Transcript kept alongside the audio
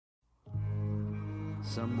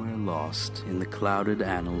Somewhere lost in the clouded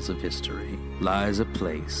annals of history lies a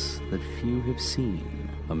place that few have seen,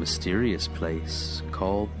 a mysterious place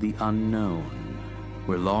called the Unknown,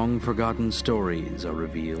 where long-forgotten stories are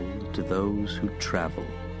revealed to those who travel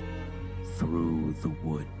through the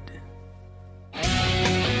wood.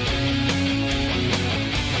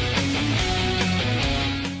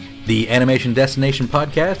 The Animation Destination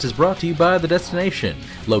podcast is brought to you by The Destination,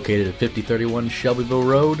 located at 5031 Shelbyville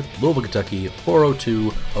Road, Louisville, Kentucky,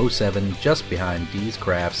 40207, just behind Dee's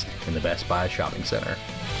Crafts in the Best Buy Shopping Center.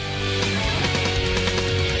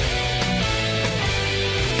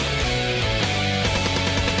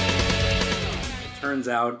 It turns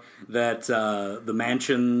out that the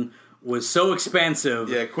mansion was so expansive.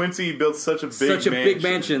 Yeah, Quincy built such a big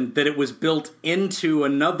mansion that it was built into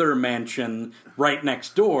another mansion right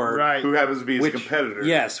next door. Right. who happens to be his competitor.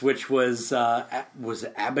 Yes, which was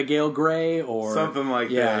it Abigail Gray or Something like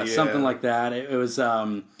that, yeah. something like that. It was.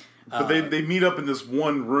 But they meet up in this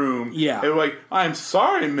one room. Yeah. They're like, I'm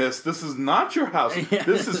sorry, miss, this is not your house. Yeah.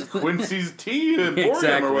 This is Quincy's tea and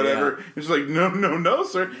boredom or whatever. Yeah. It's like, no,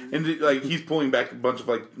 sir. And like he's pulling back a bunch of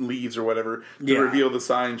like leaves or whatever to Yeah. reveal the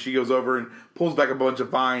sign. She goes over and pulls back a bunch of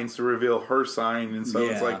vines to reveal her sign. And so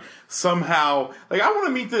it's Yeah. like somehow, like I want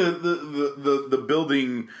to meet the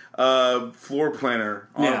building floor planner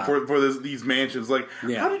for these mansions. Like,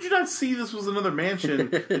 how did you not see this was another mansion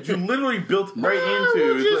that you literally built right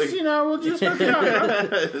into? We'll just hook it up.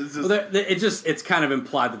 It's just, It's kind of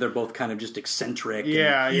implied that they're both kind of just eccentric,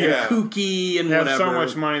 Yeah, and yeah. kooky, and They have whatever. so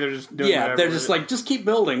much money, they're just doing whatever they're with just it. like, just keep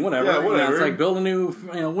building, whatever. Yeah, whatever. It's like build a new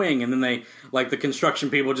wing, and then they like the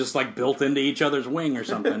construction people just like built into each other's wing or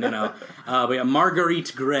something, But yeah,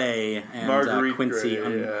 Marguerite Gray and Quincy,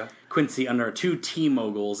 Gray, Quincy under two tea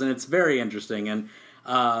moguls, and it's very interesting. And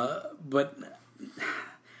but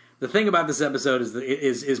the thing about this episode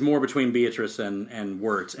is more between Beatrice and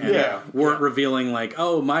Wirt, and Wirt revealing like,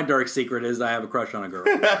 oh, my dark secret is I have a crush on a girl.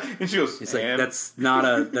 and she goes, It's like that's not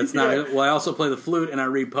a. Well, I also play the flute and I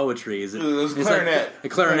read poetry. It's clarinet. Like, a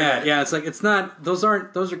clarinet. Yeah, it's like it's not. Those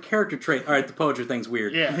are character traits. All right, the poetry thing's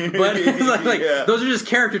weird. Yeah. But it's like those are just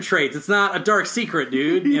character traits. It's not a dark secret,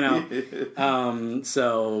 dude.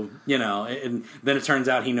 So and then it turns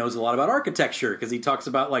out he knows a lot about architecture because he talks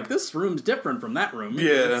about like this room's different from that room.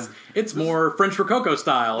 Yeah. It's more French Rococo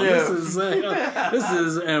style. Yeah. This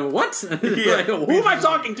is what? Like, who am I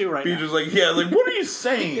talking to right now? Peter's like, what are you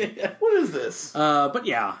saying? What is this? But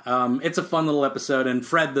yeah, it's a fun little episode, and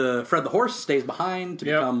Fred the horse stays behind to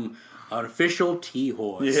become an official tea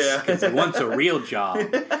horse. Yeah, because he wants a real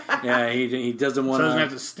job. Yeah, he doesn't want So doesn't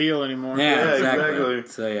have to steal anymore. Yeah, exactly.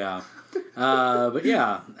 exactly. So yeah, but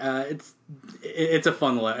yeah, it's a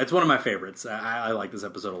fun little. It's one of my favorites. I like this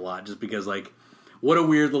episode a lot, just because like. What a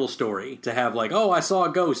weird little story to have, like, oh, I saw a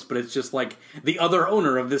ghost, but it's just, like, the other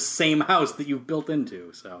owner of this same house that you've built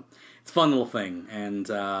into. So, it's a fun little thing. And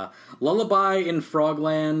Lullaby in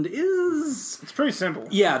Frogland is... It's pretty simple.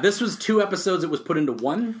 Yeah, this was 2 episodes. It was put into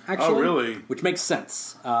 1, actually. Oh, really? Which makes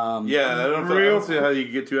sense. I don't see how you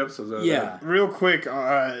get 2 episodes out of that. Real quick,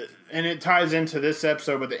 and it ties into this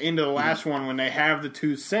episode, but the end of the last one when they have the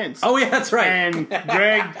 2 cents. Oh, yeah, that's right. And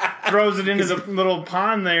Greg throws it into the little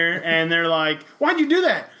pond there, and they're like, why'd you do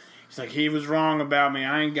that? He's like, he was wrong about me.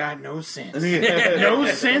 I ain't got no sense. No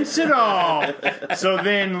sense at all. So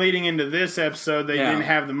then, leading into this episode, they didn't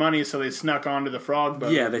have the money, so they snuck onto the frog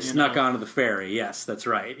boat. Yeah, they snuck onto the ferry. Yes, that's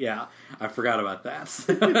right. Yeah, I forgot about that.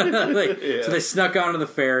 So they snuck onto the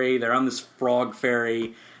ferry. They're on this frog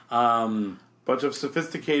ferry. Bunch of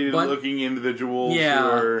sophisticated-looking individuals.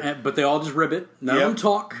 But they all just ribbit. None of them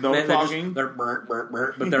talk. No talking. They're burp, burp,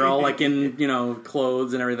 burp, but they're all like in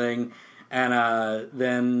clothes and everything. And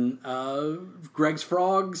then Greg's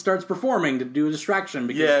frog starts performing to do a distraction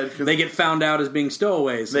because they get found out as being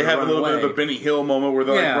stowaways. So they have a little bit of a Benny Hill moment where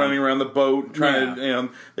they're like running around the boat trying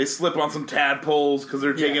to, they slip on some tadpoles because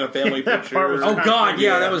they're taking a family picture. Oh God,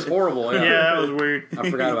 that was horrible. Yeah, that was weird.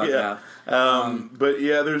 I forgot about that. But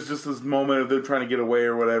yeah, there's just this moment of them trying to get away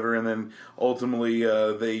or whatever, and then ultimately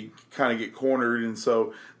they kind of get cornered, and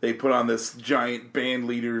so they put on this giant band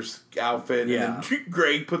leader's outfit, and then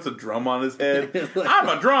Greg puts a drum on his head. I'm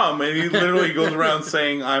a drum, and he literally goes around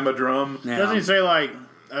saying, "I'm a drum." Yeah. Doesn't he say like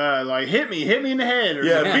hit me in the head? Or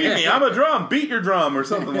beat me. I'm a drum. Beat your drum, or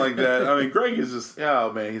something like that. I mean, Greg is just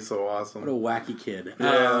he's so awesome. What a wacky kid.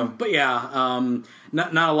 Yeah.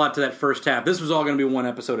 Not a lot to that first half. This was all going to be 1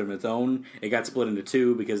 episode of its own. It got split into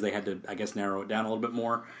 2 because they had to, I guess, narrow it down a little bit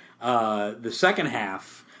more. The second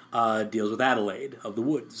half deals with Adelaide of the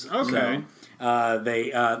Woods. Okay.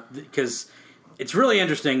 So, because it's really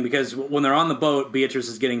interesting because when they're on the boat, Beatrice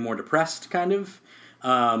is getting more depressed, kind of.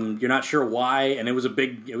 You're not sure why, and it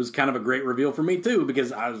was kind of a great reveal for me too,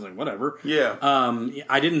 because I was like, whatever. Yeah.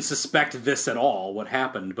 I didn't suspect this at all, what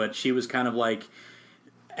happened, but she was kind of like,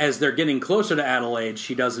 as they're getting closer to Adelaide,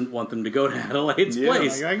 she doesn't want them to go to Adelaide's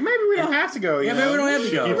place. Like, maybe we don't have to go. Yeah, maybe we don't have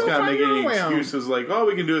to go. Keeps kind of making excuses like, "Oh,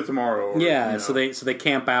 we can do it tomorrow." Or, Yeah, so they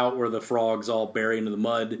camp out where the frogs all bury into the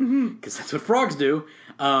mud, because that's what frogs do.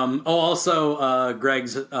 Also,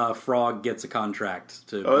 Greg's frog gets a contract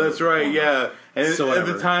to. Oh, that's right. Yeah, and So at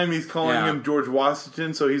the time he's calling him George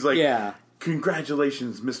Washington, so he's like, Yeah.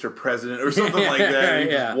 "Congratulations, Mr. President," or something like that. He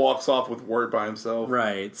just walks off with Wirt by himself.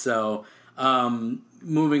 Right. So,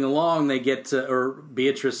 moving along, they get to, or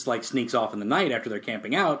Beatrice like sneaks off in the night after they're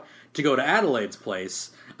camping out to go to Adelaide's place.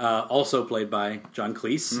 Also played by John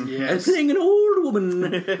Cleese, Yes. playing an old woman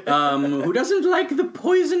who doesn't like the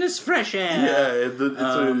poisonous fresh air. Yeah,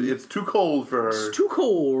 it's too cold for her. It's too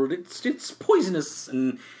cold. It's poisonous,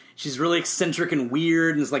 and she's really eccentric and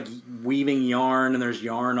weird, and it's like weaving yarn, and there's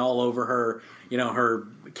yarn all over her, her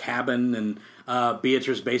cabin. And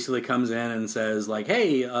Beatrice basically comes in and says, like,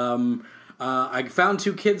 "Hey, I found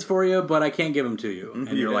 2 kids for you, but I can't give them to you."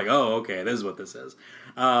 And you're like, "Oh, okay, this is what this is."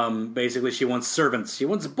 Basically, she wants servants. She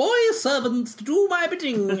wants boy servants to do my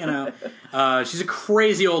bidding. She's a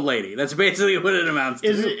crazy old lady. That's basically what it amounts to.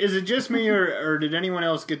 Is it just me, or did anyone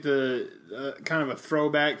else get the kind of a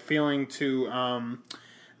throwback feeling to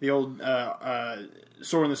the old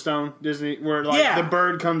Sword in the Stone Disney, where the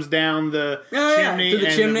bird comes down the chimney, through the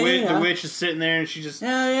chimney, the witch is sitting there, and she just good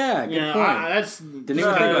point. Didn't even think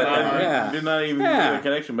about that. Yeah. Did not even get a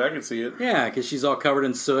connection, but I can see it. Yeah, because she's all covered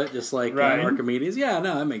in soot, just like Archimedes. Yeah,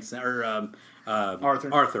 no, that makes sense. Or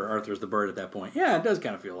Arthur. Arthur's the bird at that point. Yeah, it does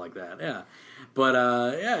kind of feel like that. Yeah, but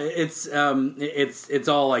it's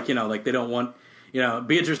all like like they don't want.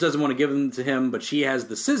 Beatrice doesn't want to give them to him, but she has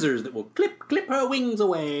the scissors that will clip her wings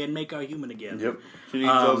away and make her human again. Yep. She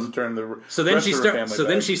needs those to turn the rest of her family back.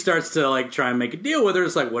 Then she starts to like try and make a deal with her.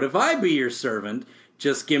 It's like, what if I be your servant?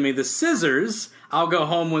 Just give me the scissors. I'll go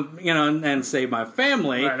home with and save my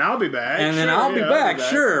family. Right, and I'll be back. And then I'll be back.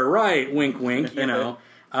 Sure, right. Wink, wink. So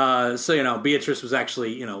Beatrice was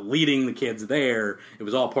actually leading the kids there. It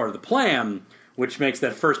was all part of the plan. Which makes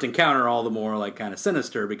that first encounter all the more like kind of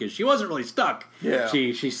sinister because she wasn't really stuck. Yeah.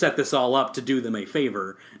 She set this all up to do them a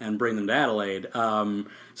favor and bring them to Adelaide.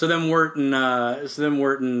 So then Wirt and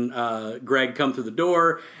Greg come through the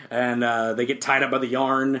door and they get tied up by the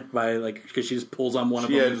yarn because she just pulls on one of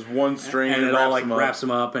them. Yeah, just one string and it all like wraps them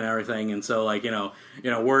up and everything. And so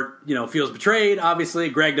Wirt feels betrayed. Obviously,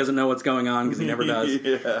 Greg doesn't know what's going on because he never does.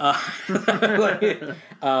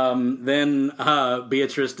 Then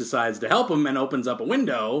Beatrice decides to help him and opens up a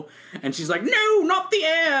window, and she's like, "No, not the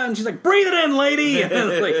air!" And she's like, "Breathe it in, lady!" And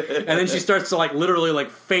then she starts to literally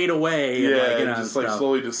fade away. Yeah, and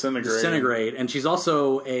slowly disintegrate. And she's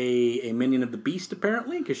also a minion of the Beast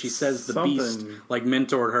apparently because she says the Beast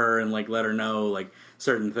mentored her and let her know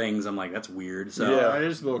certain things. I'm like, that's weird. So yeah, it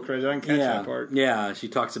is a little crazy. I didn't catch that part. Yeah, she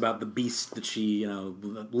talks about the beast that she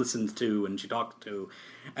listens to and she talks to,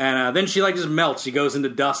 and then she just melts. She goes into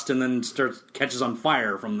dust and then catches on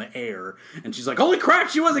fire from the air, and she's like, "Holy crap!"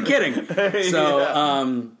 She wasn't kidding.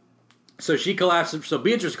 So she collapses. So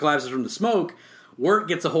Beatrice collapses from the smoke. Wirt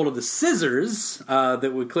gets a hold of the scissors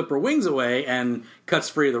that would clip her wings away and cuts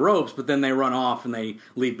free of the ropes, but then they run off and they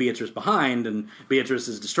leave Beatrice behind, and Beatrice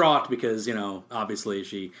is distraught because, obviously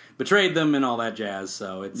she betrayed them and all that jazz,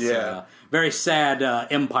 so it's a very sad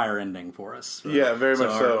Empire ending for us. Yeah, very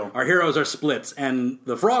much so. Our heroes are split, and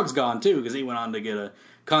the frog's gone too because he went on to get a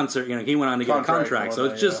concert, he went on to get a contract, so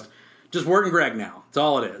it's just Wirt and Greg now. That's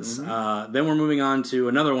all it is. Mm-hmm. Then we're moving on to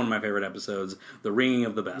another one of my favorite episodes, The Ringing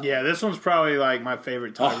of the Bell. Yeah, this one's probably my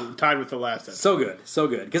favorite, tied with the last episode. So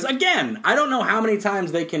good. Because again, I don't know how many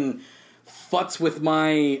times they can futz with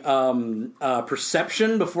my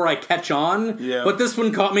perception before I catch on, but this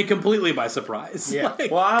one caught me completely by surprise. Yeah.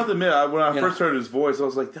 Well, I have to admit, when I first heard his voice, I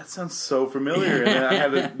was like, that sounds so familiar. And then I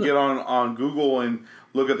had to get on Google and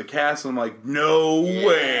look at the cast, and I'm like, no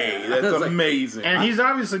way. That's amazing. And he's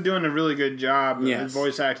obviously doing a really good job of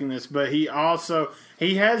voice acting this, but he has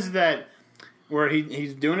that where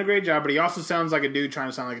he's doing a great job, but he also sounds like a dude trying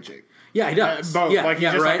to sound like a chick. Yeah, he does. Both. Yeah, he's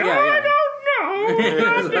just right. I don't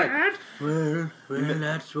know. That. Well,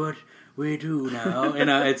 that's what we do now. And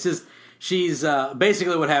it's just... She's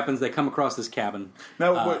basically what happens. They come across this cabin.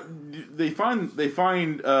 Now, they find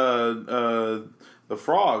the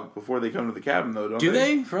frog before they come to the cabin, though, don't they? Do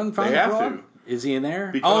they find the frog? To. Is he in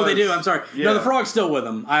there? Because, they do. I'm sorry. yeah. No, the frog's still with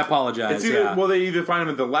him. I apologize. Well, they either find him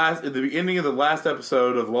at the beginning of the last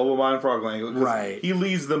episode of Lullaby in Frogland. Right. He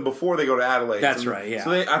leaves them before they go to Adelaide. That's right. Yeah.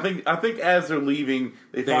 So I think as they're leaving,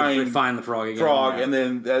 they find the frog again. and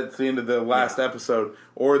then that's the end of the last episode,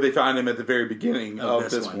 or they find him at the very beginning of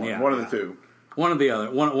this one. Yeah, one of the two. One of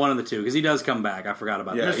the two, because he does come back. I forgot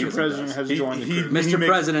about that. Mr. President has joined the crew. Mr.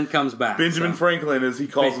 President comes back. Benjamin Franklin, as he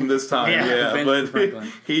calls him this time. Benjamin Franklin.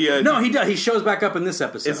 He does. He shows back up in this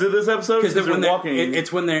episode. Is it this episode? Because when they're walking,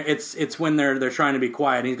 it's when they're trying to be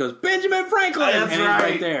quiet. And he goes, Benjamin Franklin, That's and he's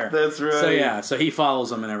right there. That's right. So he follows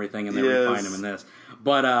them and everything, and then we find him in this.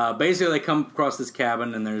 But basically, they come across this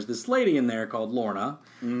cabin, and there's this lady in there called Lorna.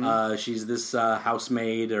 Mm-hmm. She's this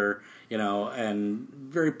housemaid, and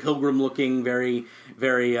very pilgrim-looking, very,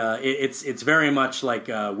 very. It's very much like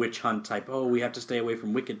a witch hunt type. Oh, we have to stay away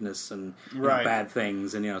from wickedness and bad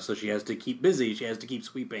things, and so she has to keep busy. She has to keep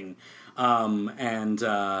sweeping,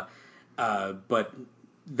 but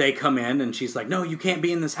they come in and she's like, no, you can't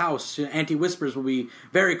be in this house. Auntie Whispers will be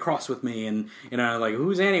very cross with me. And, like,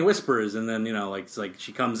 who's Auntie Whispers? And then, it's like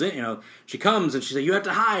she comes in, she comes and she's like, you have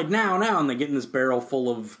to hide now. And they get in this barrel full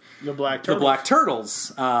of the black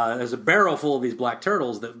turtles. There's a barrel full of these black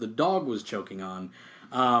turtles that the dog was choking on.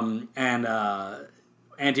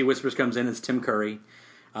 Auntie Whispers comes in. It's Tim Curry.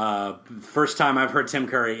 First time I've heard Tim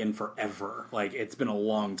Curry in forever. Like, it's been a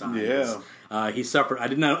long time. Yeah. He suffered. I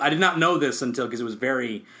did not know this until, because it was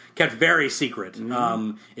kept very secret.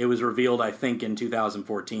 Mm-hmm. It was revealed, I think, in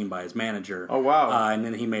 2014 by his manager. Oh, wow. And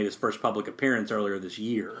then he made his first public appearance earlier this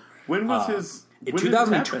year. When was his? In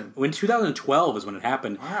 2012 is when it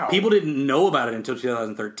happened. Wow. People didn't know about it until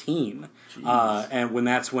 2013. And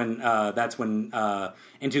that's when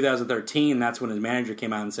in 2013, that's when his manager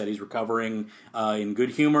came out and said he's recovering in good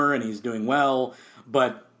humor and he's doing well.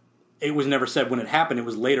 But it was never said when it happened. It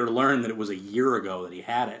was later learned that it was a year ago that he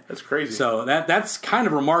had it. That's crazy. So that's kind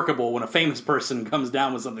of remarkable when a famous person comes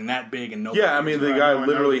down with something that big and nobody. Yeah, I mean, the guy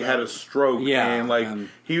literally had a stroke. Yeah, and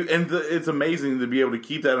it's amazing to be able to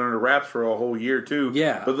keep that under wraps for a whole year too.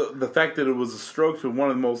 Yeah, but the fact that it was a stroke to one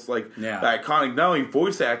of the most iconic, not only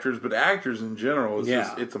voice actors but actors in general, is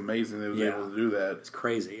it's amazing that he was able to do that. It's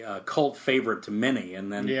crazy, cult favorite to many,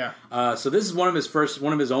 and then so this is one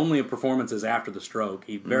of his only performances after the stroke.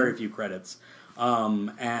 He very few credits.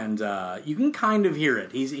 And you can kind of hear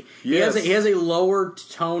it. He has a lower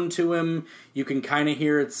tone to him. You can kind of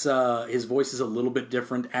hear his voice is a little bit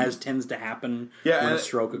different, as tends to happen when a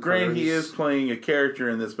stroke occurs. Granted, he is playing a character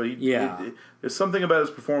in this, but there's something about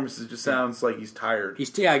his performance that just sounds like he's tired.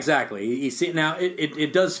 Exactly. Now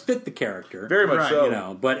it does fit the character very much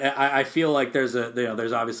so. But I feel like there's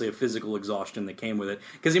obviously a physical exhaustion that came with it,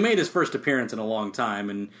 because he made his first appearance in a long time,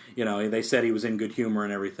 and they said he was in good humor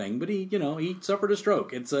and everything, but he suffered a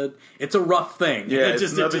stroke. It's a rough thing. Yeah,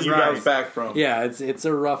 it's nothing you bounce back from. Yeah, it's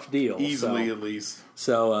a rough deal. Easily, at least.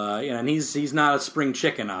 So and he's not a spring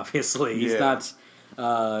chicken, obviously. He's not.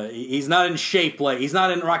 He's not in shape he's not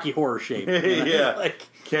in Rocky Horror shape. Yeah,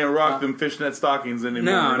 can't rock them fishnet stockings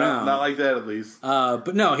anymore. No, not like that at least.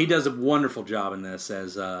 But no, he does a wonderful job in this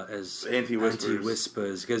as Auntie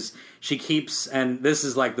Whispers, because she keeps, and this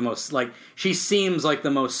is like the most she seems like the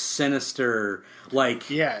most sinister.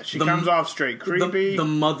 She comes off straight creepy. The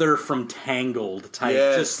mother from Tangled type,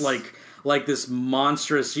 just like this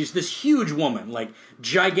monstrous. She's this huge woman,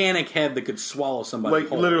 gigantic head that could swallow somebody.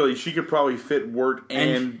 Whole. Literally, she could probably fit Wirt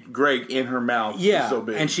and Greg in her mouth. Yeah, she's so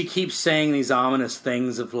big. And she keeps saying these ominous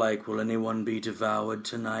things of will anyone be devoured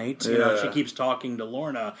tonight? She keeps talking to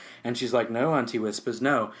Lorna, and she's like, no, Auntie Whispers,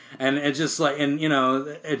 no. And it's just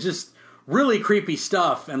it's just really creepy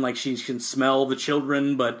stuff, and she can smell the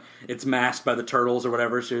children, but it's masked by the turtles or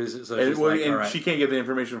whatever. She can't get the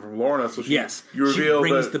information from Lorna, so you reveal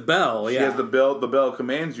she rings the bell. She has the bell. The bell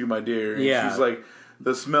commands you, my dear. And she's like,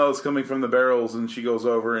 the smell is coming from the barrels, and she goes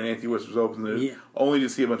over, and Auntie Whispers opens it, only to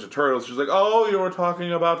see a bunch of turtles. She's like, "Oh, you were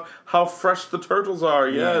talking about how fresh the turtles are."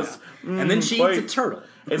 Yes, and then she eats a turtle.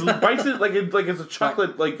 And bites it like it's a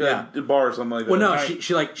chocolate a bar or something like that. Well, no, she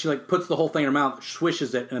puts the whole thing in her mouth,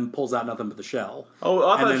 swishes it, and pulls out nothing but the shell. Oh,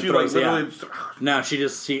 I thought she literally. No,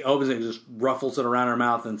 she opens it, and just ruffles it around her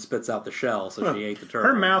mouth, and spits out the shell. So she ate the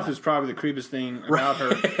turtle. Her mouth is probably the creepiest thing about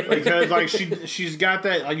her, because she's got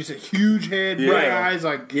that, like you said, huge head, bright eyes,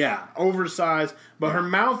 oversized. But her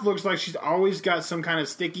mouth looks like she's always got some kind of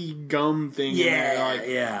sticky gum thing. And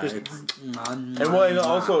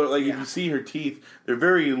also, if you see her teeth, they're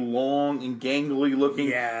very long and gangly looking.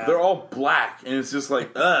 Yeah. They're all black, and it's just ugh,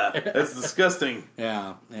 that's disgusting.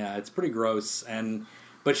 Yeah, it's pretty gross. And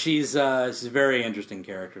But she's a very interesting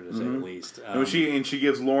character, to say the least. And she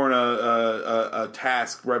gives Lorna a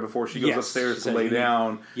task right before she goes upstairs to lay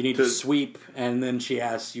down. You need to sweep, and then she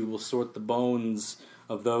asks, you will sort the bones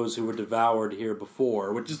of those who were devoured here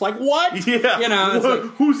before, which is like, what? Yeah. You know, it's like,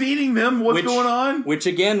 who's eating them? What's going on? Which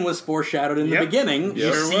again was foreshadowed in the beginning.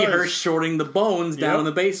 You see her sorting the bones down in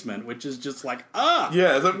the basement, which is just like,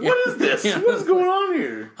 Yeah, it's like, what is this? What's going on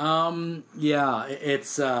here?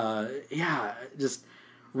 It's just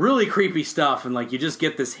really creepy stuff, and like you just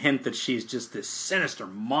get this hint that she's just this sinister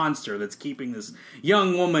monster that's keeping this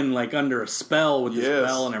young woman like under a spell with this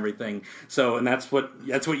bell and everything. So, and that's what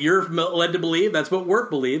you're led to believe. That's what Wirt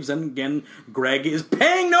believes. And again, Greg is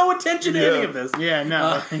paying no attention to any of this. Yeah,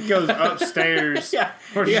 no, he goes upstairs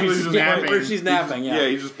where she's napping. Yeah,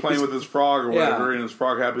 he's just playing with his frog or whatever, and his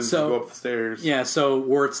frog happens to go up the stairs. Yeah, so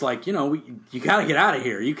Wirt's like, you got to get out of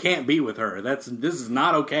here. You can't be with her. This is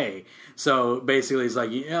not okay. So basically, he's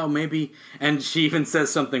like, maybe. And she even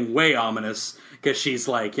says something way ominous because she's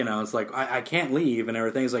like, it's like, I can't leave and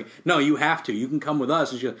everything. He's like, no, you have to. You can come with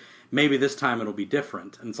us. And she's like, maybe this time it'll be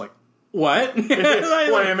different. And it's like, what? What do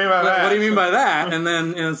you mean by that? What do you mean by that? And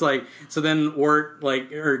it's like, so then Wirt,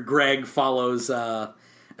 Greg follows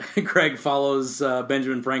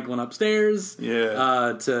Benjamin Franklin upstairs.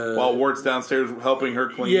 Yeah. While Wirt's downstairs helping her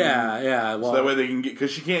clean. Yeah. So that way they can get,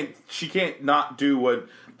 because she can't not do what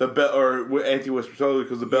the bell or what Auntie Whisper told her,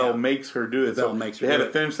 because the bell makes her do it. So they had to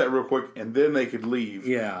finish that real quick, and then they could leave.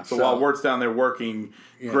 Yeah. So while Wirt's down there working,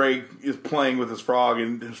 Greg is playing with his frog,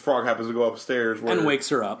 and his frog happens to go upstairs and wakes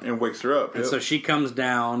her up. And so she comes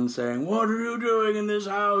down saying, "What are you doing in this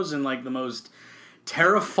house?" in like the most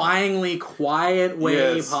terrifyingly quiet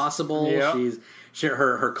way possible. Yep.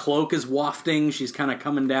 Her cloak is wafting. She's kind of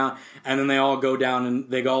coming down, and then they all go down and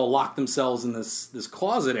they all lock themselves in this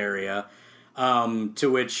closet area.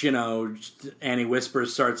 To which, Annie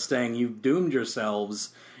Whispers starts saying, "You've doomed yourselves."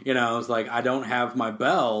 It's like, I don't have my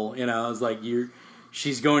bell. It's like,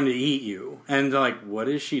 she's going to eat you. And they're like, what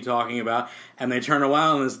is she talking about? And they turn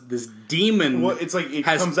around and this demon. Well, it's like it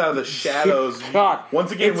comes out of the shadows.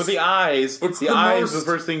 Once again, with the eyes. The eyes is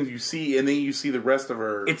the first thing you see, and then you see the rest of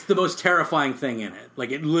her. It's the most terrifying thing in it.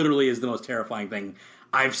 Like, it literally is the most terrifying thing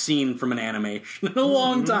I've seen from an animation in a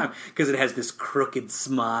long time, because it has this crooked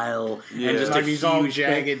smile and just like a these huge all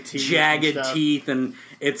jagged teeth, and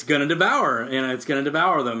it's gonna devour, it's gonna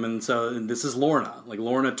devour them. And so this is Lorna. Like,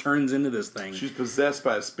 Lorna turns into this thing. She's possessed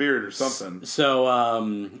by a spirit or something.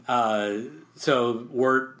 So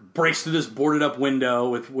Wirt breaks through this boarded up window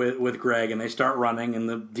with Greg, and they start running, and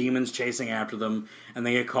the demon's chasing after them, and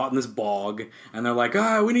they get caught in this bog, and they're like,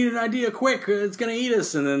 we need an idea quick, it's gonna eat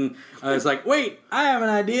us. And then it's like, wait, I have an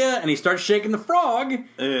idea. And he starts shaking the frog,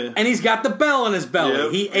 and he's got the bell in his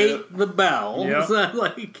belly. He ate the bell.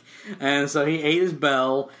 And so he ate his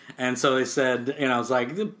bell, and so they said, it's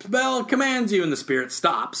like, the bell commands you, and the spirit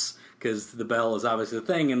stops, because the bell is obviously the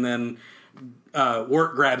thing. And then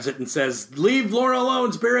Wirt grabs it and says, "Leave Laura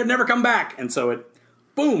alone, spirit, never come back." And so it,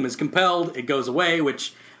 boom, is compelled. It goes away,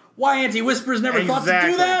 which, why Auntie Whispers never thought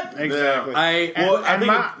to do that? Exactly.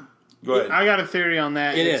 Go ahead. I got a theory on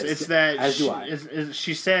that. It's that as do I.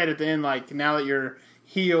 She said at the end, like, now that you're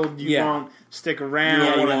healed, you won't stick around. You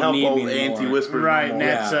don't want to help old Auntie Auntie Whispers right, no more.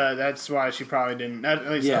 and that's why she probably didn't. At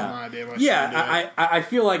least that's my idea. Why she didn't do it. I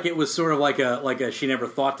feel like it was sort of like a she never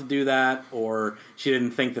thought to do that, or she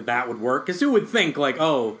didn't think that would work. Because who would think, like,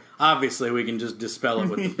 obviously we can just dispel it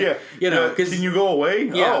with the can you go away?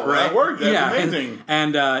 That worked. That's amazing.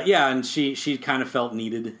 And she kind of felt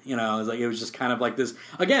needed. It was just kind of like this.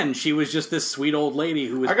 Again, she was just this sweet old lady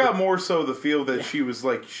who was. I got more so the feel that she was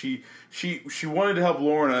like she wanted to help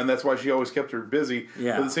Lorna, and that's why she always kept her busy.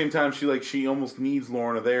 Yeah. But at the same time, she almost needs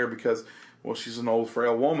Lorna there because, well, she's an old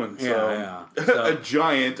frail woman. So, So a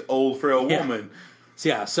giant old frail woman.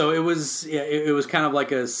 So it was kind of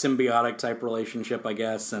like a symbiotic type relationship, I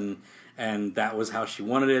guess, and that was how she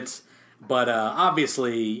wanted it. But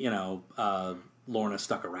obviously, Lorna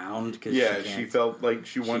stuck around because she felt like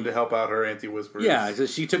she wanted to help out her Auntie Whispers. Yeah, so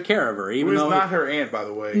she took care of her, even though not her aunt, by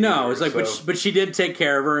the way. No, it was like, but she did take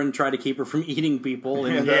care of her and try to keep her from eating people.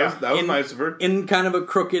 And, that was nice of her in kind of a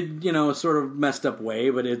crooked, sort of messed up way.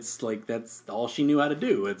 But it's like that's all she knew how to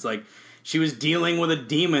do. It's like she was dealing with a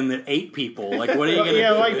demon that ate people. Like, what are you going to do?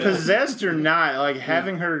 Yeah, like, possessed or not, like,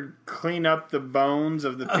 having her clean up the bones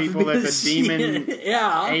of the people that the demon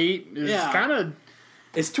ate is kind of...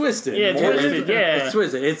 It's twisted. Yeah, it's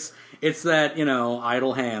twisted. it's that,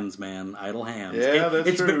 idle hands, man, idle hands. Yeah,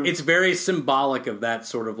 that's true. It's very symbolic of that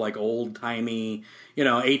sort of like old timey,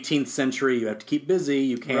 18th century. You have to keep busy.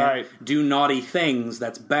 You can't do naughty things.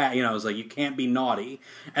 That's bad. It's like you can't be naughty.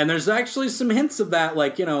 And there's actually some hints of that,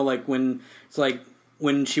 like like when it's like.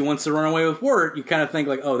 When she wants to run away with Wirt, you kind of think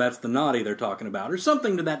like, oh, that's the naughty they're talking about, or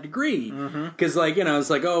something to that degree. Because it's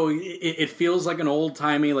like, oh, it feels like an old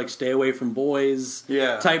timey like stay away from boys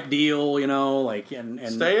type deal, like and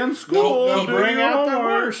stay in school, bring out the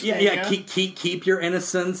worst. Keep your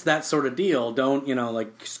innocence, that sort of deal. Don't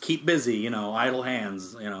like just keep busy, idle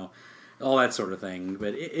hands, all that sort of thing.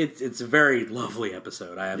 But it's a very lovely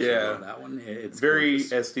episode. I absolutely love that one. It's very,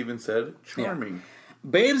 gorgeous. as Steven said, charming. Yeah.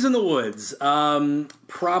 Babes in the Woods,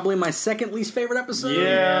 probably my second least favorite episode.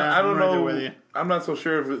 Yeah, I don't right know. there with you. I'm not so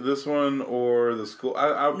sure if this one or the school.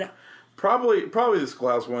 Probably the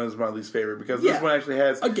Schoolhouse one is my least favorite because this one actually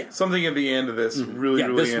has something at the end of this really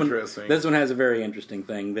interesting. This one has a very interesting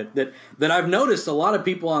thing that I've noticed a lot of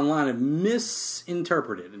people online have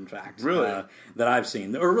misinterpreted. In fact, really, that I've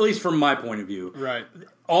seen, or at least from my point of view, right.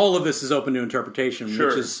 All of this is open to interpretation,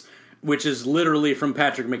 which is literally from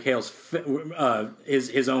Patrick McHale's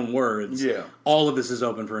his own words. Yeah, all of this is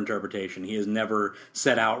open for interpretation. He has never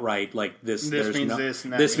said outright like this. This means this,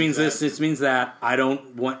 and that this means this. This means that. I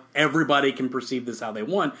don't want everybody can perceive this how they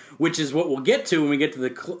want, which is what we'll get to when we get to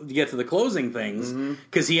the closing things.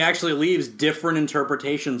 Because he actually leaves different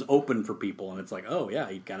interpretations open for people, and it's like, oh yeah,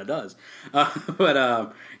 he kind of does.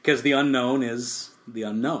 But because the unknown is the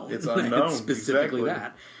unknown. It's unknown. It's specifically exactly.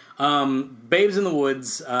 that. Babes in the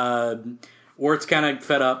Woods, Wirt's kind of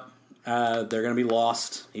fed up. They're going to be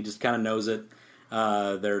lost. He just kind of knows it.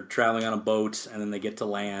 They're traveling on a boat, and then they get to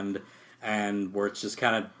land, and Wirt's just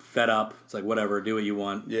kind of fed up. It's like, whatever, do what you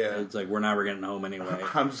want. Yeah. It's like, we're never getting home anyway.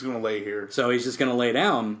 I'm just going to lay here. So he's just going to lay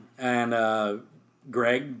down, and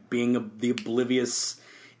Greg, being the oblivious,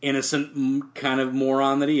 innocent kind of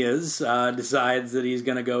moron that he is, decides that he's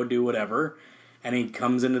going to go do whatever, and he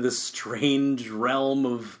comes into this strange realm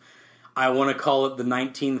of, I want to call it the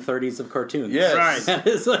 1930s of cartoons. Yes. Right. That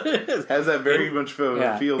is what it is. Has that very much feel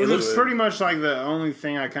It to looks it. pretty much like the only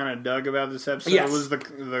thing I kind of dug about this episode was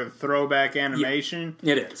the throwback animation.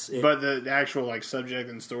 It is. But the actual subject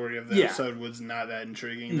and story of the episode was not that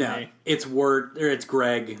intriguing to me. It's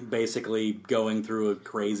Greg basically going through a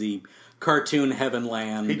crazy cartoon heaven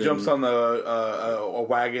land. He jumps on a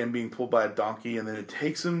wagon being pulled by a donkey, and then it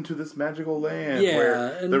takes him to this magical land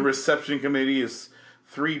where the reception committee is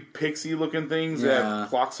 3 pixie-looking things that have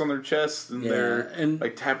clocks on their chests, and they're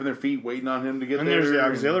tapping their feet, waiting on him to get there. And there's the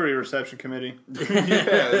auxiliary reception committee. And then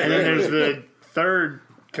there's the third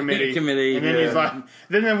committee. And then he's like,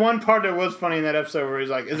 then the one part that was funny in that episode where he's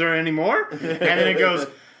like, "Is there any more?" And then it goes,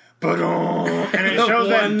 and it shows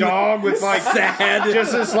that dog with sad,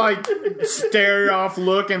 just this stare off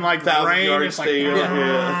look and brain. It's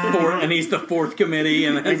and he's the 4th committee,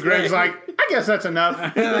 and Greg's like, I guess that's enough.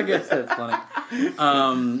 I guess that's funny.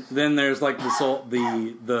 Then there's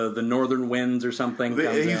the northern winds or something.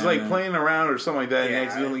 He's playing around or something like that, and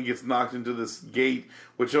accidentally gets knocked into this gate,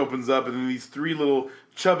 which opens up, and then these 3 little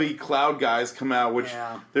chubby cloud guys come out, which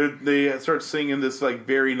they start singing this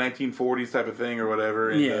very 1940s type of thing or whatever.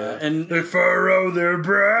 And, and they furrow their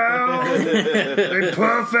brow, they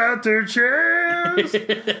puff out their chest.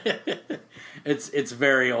 It's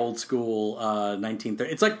very old school 1930s.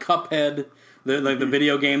 It's like Cuphead, the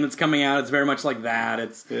video game that's coming out. It's very much like that.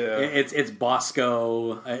 It's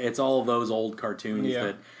Bosco. It's all of those old cartoons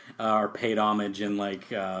that are paid homage in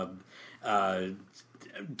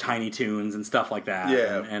Tiny Toons and stuff like that,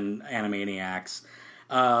 and Animaniacs.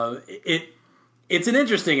 It's an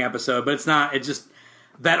interesting episode, but it's not. It just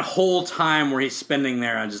that whole time where he's spending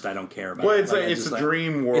there, I don't care about. Well, it. it's a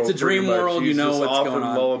dream world. It's a dream world. He's what's off going in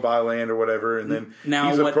on. Lullaby Land or whatever, and then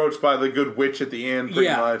he's approached by the good witch at the end. Pretty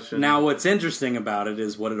much. And now, what's interesting about it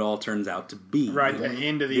is what it all turns out to be. Right, the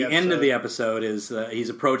end of the episode. End of the episode is he's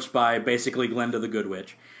approached by basically Glenda the Good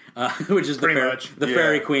Witch. Which is the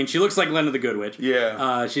fairy queen. She looks like Glenda the Good Witch.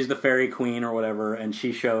 Yeah. She's the fairy queen or whatever, and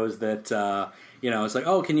she shows that, it's like,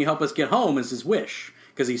 oh, can you help us get home? Is his wish.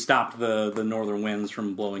 Because he stopped the northern winds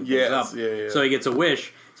from blowing things up. So he gets a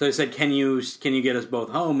wish. So he said, can you get us both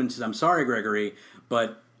home? And she says, I'm sorry, Gregory,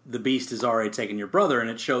 but the beast has already taken your brother, and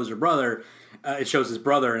it shows her brother. It shows his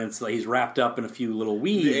brother, and it's like he's wrapped up in a few little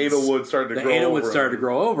weeds. The Edelwood started to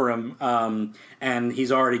grow over him, and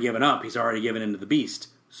he's already given up. He's already given in to the beast.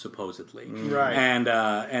 Supposedly, right,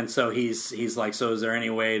 and so he's like, so is there any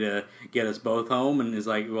way to get us both home? And he's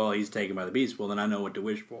like, well, he's taken by the beast. Well, then I know what to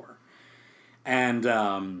wish for. And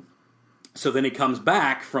So then he comes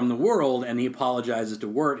back from the world and he apologizes to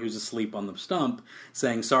Wirt, who's asleep on the stump,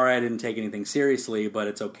 saying, sorry I didn't take anything seriously, but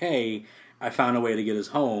it's okay. I found a way to get us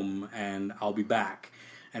home and I'll be back.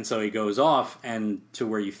 And so he goes off and to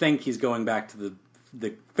where you think he's going back to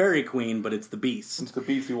the Fairy Queen, but it's the Beast. It's the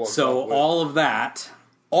Beast he walks So off with.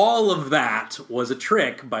 all of that was a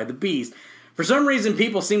trick by the Beast. For some reason,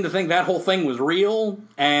 people seem to think that whole thing was real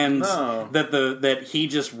and that he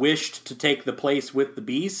just wished to take the place with the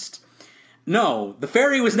Beast. No, the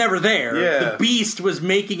fairy was never there. Yeah. The Beast was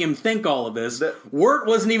making him think all of this. Wirt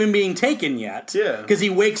wasn't even being taken yet. Yeah. Because he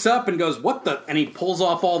wakes up and goes, "What the?" and he pulls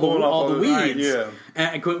off all the weeds. Yeah.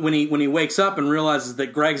 And when he wakes up and realizes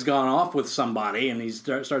that Greg's gone off with somebody, and he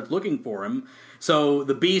starts looking for him. So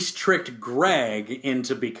the Beast tricked Greg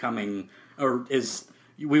into becoming, or is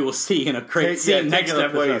we will see in a great scene next taking the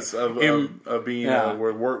episode place of being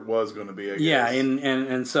where Wirt was going to be. I guess. Yeah,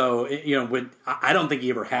 and so I don't think he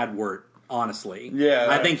ever had Wirt. Honestly, yeah,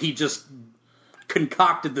 I think he just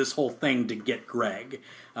concocted this whole thing to get Greg,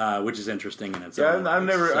 which is interesting in itself. I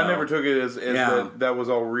never took it as that was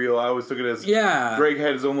all real. I always took it as Greg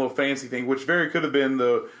had his own little fancy thing, which very could have been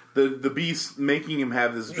the Beast making him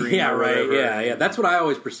have this dream. Yeah, or right. whatever. Yeah. That's what I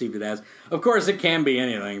always perceived it as. Of course, it can be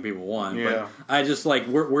anything people want. Yeah. But I just like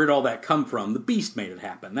where'd all that come from? The Beast made it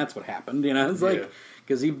happen. That's what happened. It's like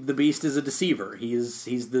because the Beast is a deceiver.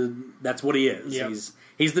 That's what he is. Yep.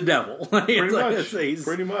 He's the devil. Pretty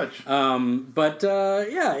much.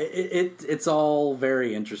 It's all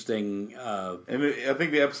very interesting. And I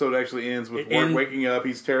think the episode actually ends with Wirt waking up.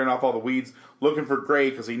 He's tearing off all the weeds, looking for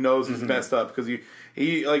Greg because he knows he's messed up. Because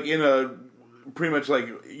he like in a pretty much like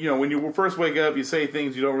when you first wake up, you say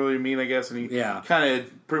things you don't really mean, I guess. And he kind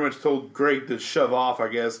of pretty much told Greg to shove off, I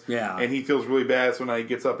guess. Yeah. And he feels really bad. So now he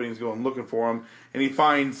gets up and he's going looking for him, and he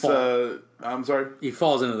finds. I'm sorry. He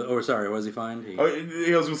falls into the. Oh, sorry. What does he find? I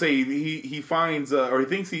was going to say he finds, or he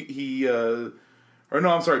thinks or no,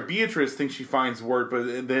 I'm sorry. Beatrice thinks she finds Wirt,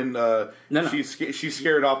 but then she's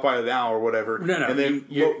scared off by an owl or whatever. No. And then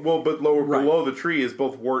but below the tree is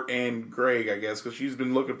both Wirt and Greg, I guess, because she's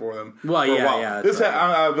been looking for them. Well, for a while. yeah. I was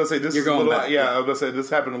about to say this. You're going back. I was about to say this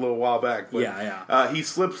happened a little while back. But, he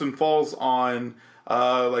slips and falls on.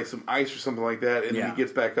 Like some ice or something like that, and then he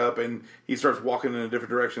gets back up and he starts walking in a different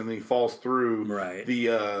direction. And then he falls through the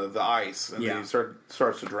ice, and then he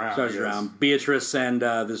starts to drown. Beatrice and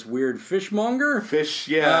this weird fishmonger. He's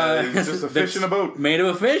just a fish in a boat made of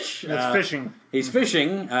a fish. That's fishing. He's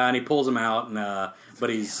fishing, and he pulls him out, and but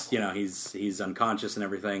he's unconscious and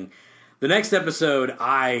everything. The next episode,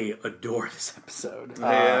 I adore this episode.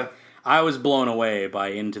 I was blown away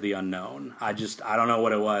by Into the Unknown. I don't know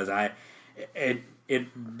what it was. It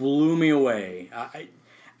blew me away.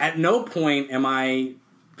 At no point am I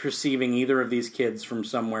perceiving either of these kids from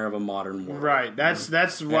somewhere of a modern world. Right.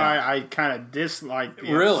 That's why I kind of disliked the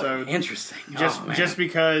episode. Interesting. Just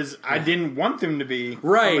because I didn't want them to be.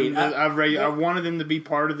 Right. I wanted them to be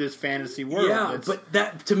part of this fantasy world. Yeah, but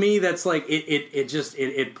that to me, that's like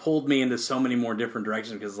it pulled me into so many more different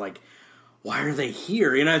directions because like. Why are they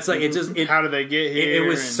here? It's like it just. How do they get here? It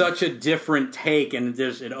was such a different take, and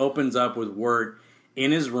it opens up with Wirt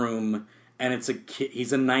in his room, and it's a kid.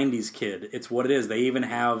 He's a '90s kid. It's what it is. They even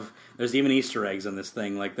have. There's even Easter eggs in this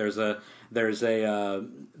thing. Like there's a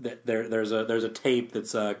tape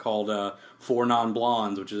that's called Four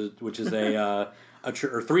Non-Blondes, which is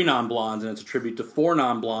or Three Non-Blondes, and it's a tribute to Four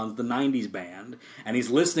Non-Blondes, the 90s band, and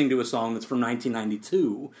he's listening to a song that's from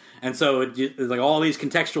 1992, and so it's like all these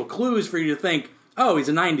contextual clues for you to think, oh, he's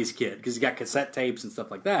a 90s kid, because he's got cassette tapes and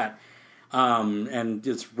stuff like that, and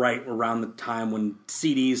it's right around the time when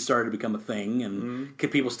CDs started to become a thing, and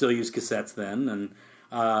people still use cassettes then, and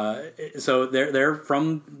so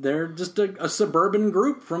they're just a suburban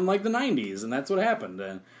group from like the 90s, and that's what happened,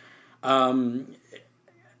 and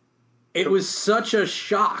it was such a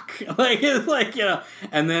shock,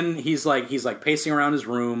 and then he's pacing around his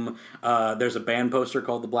room. There's a band poster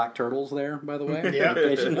called the Black Turtles there, by the way. Yeah, I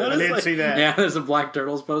did see that. Yeah, there's a Black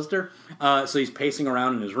Turtles poster. So he's pacing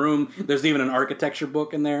around in his room. There's even an architecture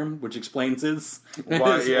book in there, which explains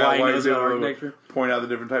why he knows about architecture. Point out the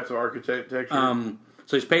different types of architecture.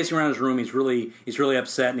 So he's pacing around his room. He's really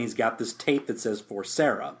upset, and he's got this tape that says "For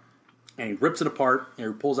Sarah," and he rips it apart. And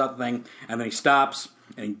he pulls out the thing, and then he stops.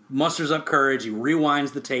 And he musters up courage. He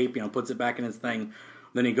rewinds the tape, puts it back in his thing.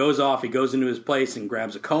 Then he goes off. He goes into his place and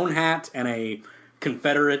grabs a cone hat and a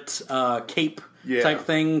Confederate cape type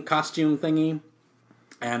thing, costume thingy.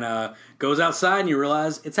 and goes outside, and you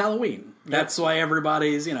realize it's Halloween. That's why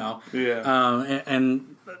everybody's, and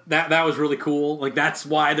that was really cool. Like, that's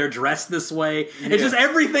why they're dressed this way. It's just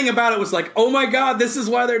everything about it was like, oh my god, this is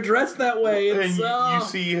why they're dressed that way. It's, and you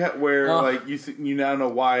see where you now know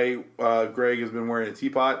why Greg has been wearing a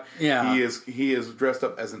teapot. Yeah, he is dressed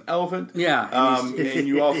up as an elephant. Yeah, and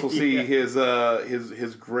you also see his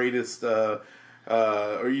greatest.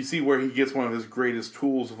 Or you see where he gets one of his greatest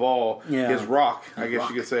tools of all, his rock. I guess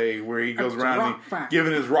you could say, where he goes around and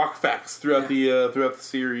giving his rock facts throughout the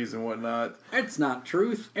series and whatnot. It's not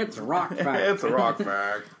truth; it's a rock fact. It's a rock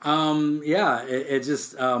fact. It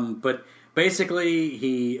just. But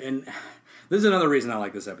basically, and this is another reason I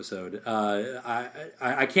like this episode.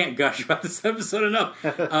 I can't gush about this episode enough.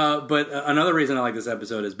 But another reason I like this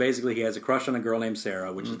episode is basically he has a crush on a girl named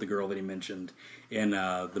Sarah, which is the girl that he mentioned in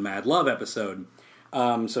the Mad Love episode.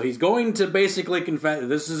 So he's going to basically confess.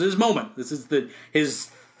 This is his moment. This is his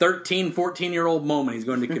 13, 14-year-old moment. He's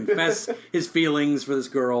going to confess his feelings for this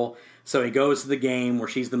girl. So he goes to the game where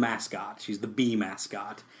she's the mascot. She's the bee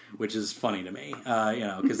mascot, which is funny to me,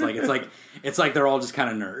 because it's like they're all just kind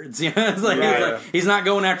of nerds. It's like he's not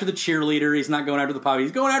going after the cheerleader. He's not going after the poppy.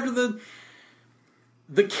 He's going after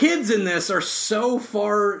the kids in this are so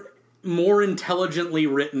far more intelligently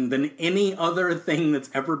written than any other thing that's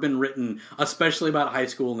ever been written, especially about high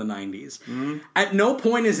school in the 90s. Mm-hmm. At no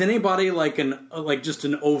point is anybody just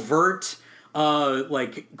an overt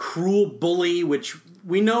cruel bully, which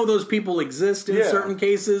we know those people exist in certain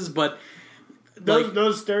cases, but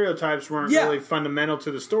those stereotypes weren't really fundamental to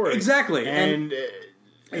the story. Exactly. And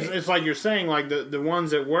it's like you're saying, like the ones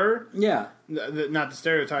that were, not the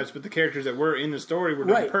stereotypes, but the characters that were in the story were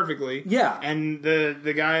done perfectly. Yeah. And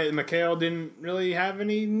the guy, Mikhail, didn't really have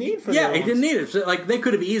any need for that. Yeah, he didn't need it. So, like, they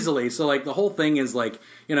could have easily. So, like, the whole thing is, like,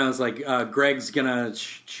 it's like Greg's gonna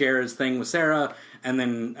share his thing with Sarah, and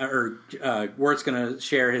then, Wirt's gonna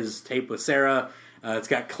share his tape with Sarah. It's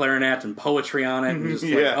got clarinet and poetry on it, and just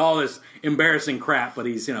like all this embarrassing crap, but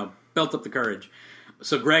he's, built up the courage.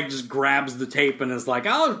 So Greg just grabs the tape and is like,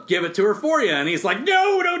 I'll give it to her for you. And he's like,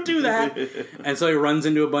 no, don't do that. And so he runs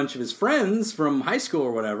into a bunch of his friends from high school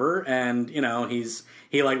or whatever, and,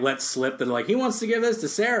 he lets slip that, like, he wants to give this to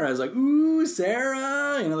Sarah. He's like, ooh,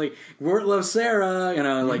 Sarah. Like, Wirt loves Sarah.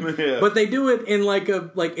 But they do it in,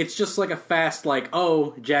 it's just like a fast,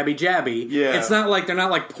 jabby jabby. Yeah. It's not like, they're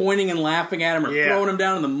not, like, pointing and laughing at him or throwing him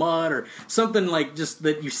down in the mud or something, like, just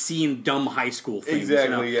that you see in dumb high school things.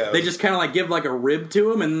 Exactly, yeah. They just kind of, like, give, like, a rib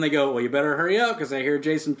to him, and then they go, well, you better hurry up, because I hear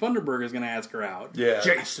Jason Funderburger is going to ask her out. Yeah.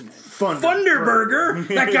 Jason Funderburger?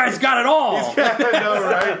 That guy's got it all. I know,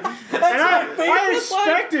 right? And I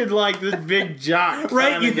expected, like, the big jock.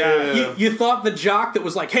 Right? You thought the jock that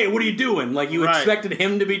was like, hey, what are you doing? Like, you expected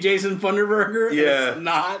him to be Jason Funderburger? Yeah. It's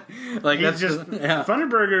not. Like, that's just...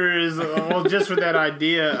 Funderburger is, just with that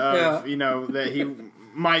idea of, that he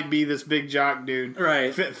might be this big jock dude.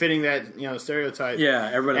 Right. Fitting that, stereotype. Yeah,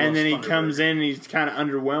 everybody And then he comes in and he's kind of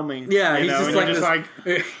underwhelming. Yeah, he's just like...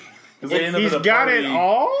 He's got it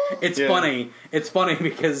all? It's funny. It's funny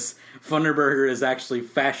because Funderburger is actually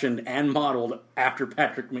fashioned and modeled after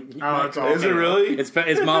Patrick McNeil. Oh, it's awesome. Is it really?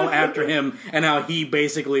 It's modeled after him and how he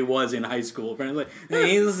basically was in high school. It's like,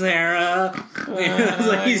 hey, Sarah. It's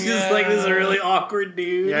like, he's just like this really awkward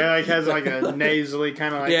dude. Yeah, like has like a nasally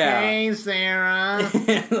kind of like, hey, Sarah.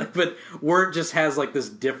 But Wirt just has like this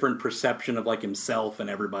different perception of like himself and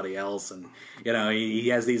everybody else. And, he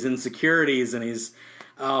has these insecurities and he's...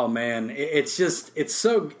 Oh man,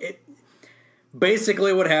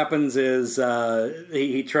 basically what happens is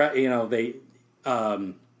Wirt's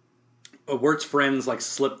friends like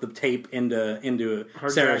slip the tape into her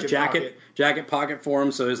Sarah's jacket pocket for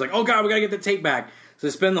him. So he's like, oh god, we gotta get the tape back. So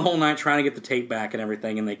they spend the whole night trying to get the tape back and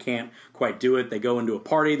everything, and they can't quite do it. They go into a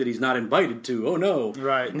party that he's not invited to. Oh no!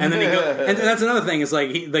 Right. And then and that's another thing. Is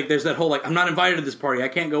like there's that whole I'm not invited to this party. I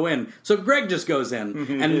can't go in. So Greg just goes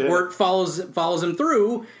in, and Wirt follows him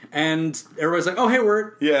through, and everybody's like, oh hey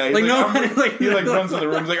Wirt. Yeah. Like no, he runs in the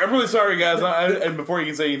room. He's like, I'm really sorry guys. And before he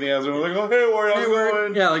can say anything else, we're like, oh hey Wirt, how's it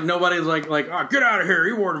going? Yeah, like nobody's like oh, get out of here.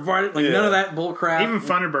 You weren't invited. Like none of that bull crap. Even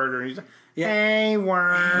Funderburger. He's like, hey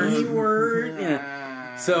Wirt. Hey Wirt. Yeah.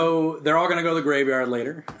 So they're all going to go to the graveyard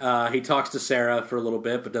later. He talks to Sarah for a little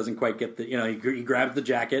bit, but doesn't quite get the. He grabs the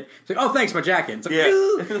jacket. He's like, "Oh, thanks, my jacket."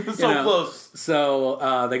 It's like, so close.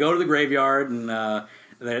 So they go to the graveyard and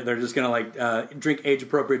they're just going to drink age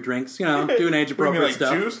appropriate drinks. Do an age appropriate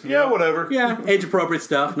stuff. Juice? Yeah, whatever. Yeah, age appropriate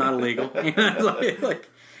stuff, not illegal.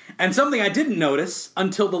 And something I didn't notice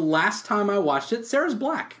until the last time I watched it, Sarah's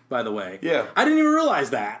black, by the way. Yeah. I didn't even realize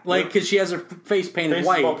that. Like, because she has her face painted Face is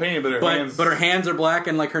white. all painted, but her hands are black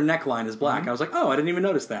and, like, her neckline is black. I was like, oh, I didn't even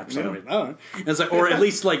notice that for some reason. Oh. And it's like, or at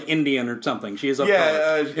least, like, Indian or something. She is of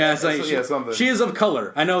color. It's like, something. She is of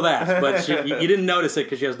color. I know that. But you didn't notice it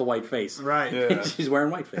because she has the white face. Right. Yeah. She's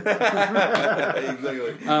wearing white face.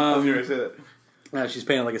 Exactly. I was going to say that. She's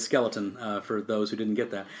painted like a skeleton, for those who didn't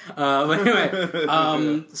get that. But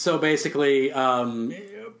anyway, so basically,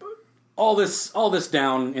 all this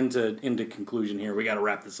down into conclusion here. We got to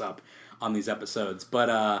wrap this up on these episodes.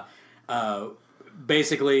 But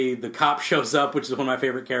basically, the cop shows up, which is one of my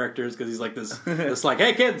favorite characters because he's like this like,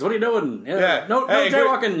 hey kids, what are you doing? No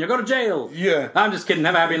jaywalking, you're going to jail. Yeah, I'm just kidding.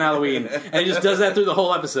 Have a happy Halloween. And he just does that through the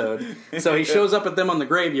whole episode. So he shows up at them on the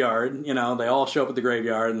graveyard. You know, they all show up at the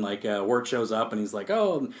graveyard, and like Wirt shows up, and he's like,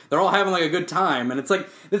 oh, they're all having like a good time. And it's like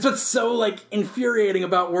that's what's so like infuriating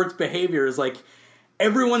about Wirt's behavior is like.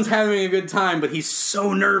 Everyone's having a good time, but he's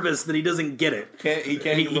so nervous that he doesn't get it. He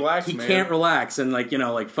can't relax. He can't relax, and like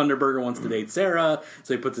Thunderburger wants to date Sarah,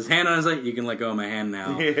 so he puts his hand on his like, you can let go of my hand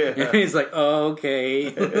now. Yeah. And he's like, oh, okay.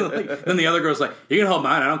 Then the other girl's like, you can hold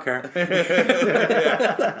mine, I don't care.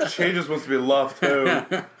 She just wants to be loved too.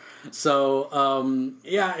 So so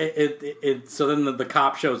then the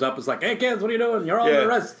cop shows up. It's like, hey kids, what are you doing? You're all under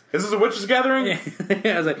arrest. Is this a witches gathering?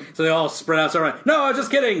 Yeah, like, so they all spread out. So like, no,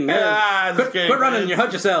 just kidding. Quit running. You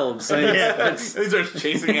hurt yourselves. These are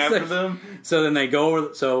chasing after them. So then they go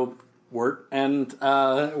over. So Wirt and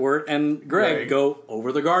Greg go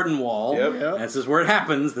over the garden wall. Yep. And this is where it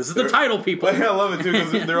happens. This is the title, people. I love it too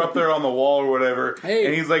because they're up there on the wall or whatever. Hey.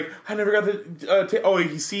 And he's like, I never got the.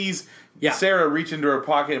 He sees. Yeah. Sarah reach into her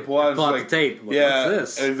pocket and pull out the tape. What's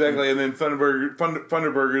this? Exactly. And then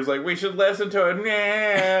Thunderburger's like, we should listen to it.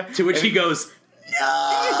 Nah. To which he goes,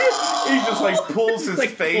 no! He just like pulls his like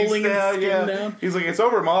face pulling down. his skin down. He's like, it's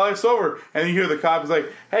over, Molly, it's over. And you hear the cop is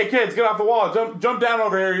like, hey kids, get off the wall, jump down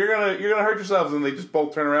over here. You're gonna hurt yourselves. And they just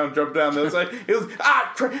both turn around, and jump down the other side. He goes,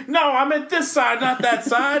 no, I'm at this side, not that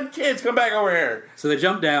side. Kids, come back over here. So they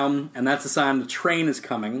jump down, and that's a sign the train is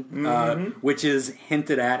coming, which is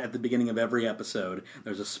hinted at the beginning of every episode.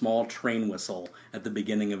 There's a small train whistle at the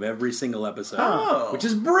beginning of every single episode, which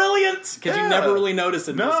is brilliant because you never really notice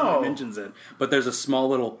it until someone mentions it. But there's a small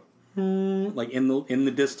little like in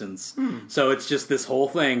the distance. So it's just this whole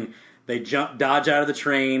thing. They dodge out of the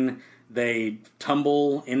train. They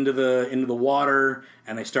tumble into the water,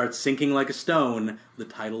 and they start sinking like a stone. The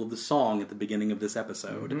title of the song at the beginning of this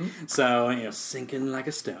episode. So sinking like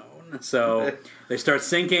a stone. So they start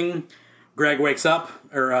sinking. Greg wakes up,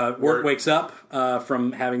 or Wirt wakes up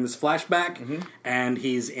from having this flashback, and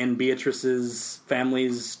he's in Beatrice's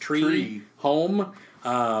family's tree home. He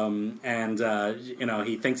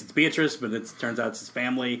thinks it's Beatrice, but it turns out it's his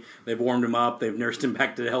family. They've warmed him up. They've nursed him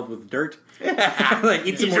back to health with dirt. Like,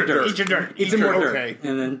 eat some more dirt. Eat your dirt. Eat some more dirt. Okay.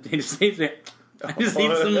 And then he just eats it. Just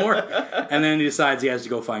eat some more, and then he decides he has to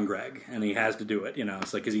go find Greg, and he has to do it.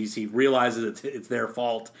 It's like because he realizes it's their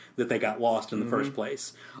fault that they got lost in the first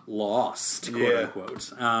place. Lost, quote unquote.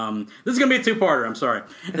 This is gonna be a 2-parter. I'm sorry.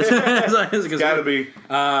 It's gotta be.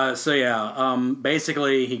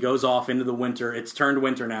 Basically, he goes off into the winter. It's turned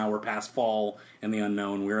winter now. We're past fall in the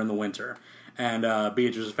unknown. We're in the winter, and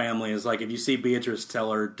Beatrice's family is like, if you see Beatrice,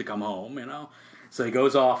 tell her to come home. So he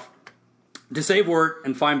goes off to save Wirt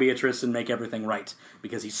and find Beatrice and make everything right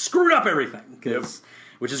because he screwed up everything.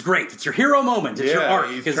 Which is great. It's your hero moment. It's your arc.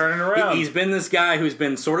 He's turning around. He's been this guy who's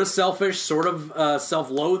been sort of selfish, sort of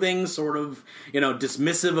self-loathing, sort of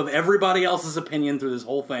dismissive of everybody else's opinion through this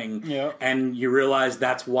whole thing. Yeah. And you realize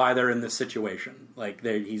that's why they're in this situation. Like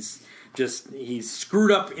he's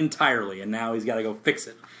screwed up entirely, and now he's got to go fix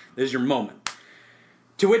it. This is your moment.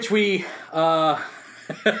 To which we.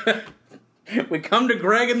 We come to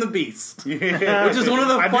Greg and the Beast, which is one of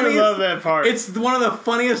the funniest. I do love that part. It's one of the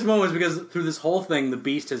funniest moments because through this whole thing, the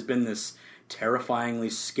Beast has been this terrifyingly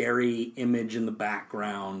scary image in the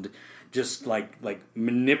background, just like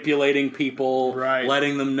manipulating people,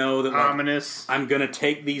 letting them know that ominous. I'm gonna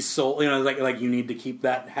take these souls. Like you need to keep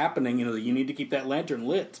that happening. You need to keep that lantern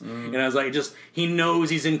lit. It's like he knows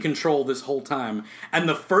he's in control this whole time. And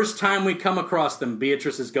the first time we come across them,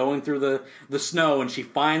 Beatrice is going through the snow, and she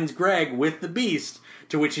finds Greg with the Beast.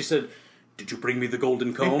 To which she said, "Did you bring me the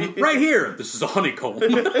golden comb? Right here. This is a honeycomb."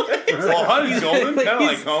 Well, honey's golden, kind of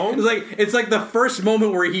like comb. It's like the first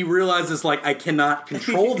moment where he realizes, like, I cannot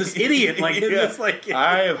control this idiot. It's like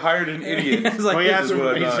I have hired an idiot. It's like,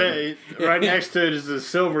 right next to it is a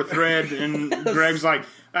silver thread, and Greg's like,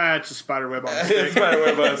 it's a spider web on a stick. It's spider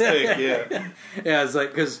web on a stick. Yeah. Yeah, it's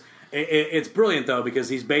like because it's brilliant though because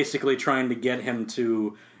he's basically trying to get him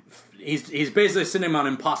to he's basically sending him on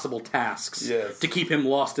impossible tasks Yes. to keep him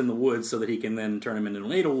lost in the woods so that he can then turn him into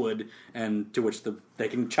an Edelwood, and to which they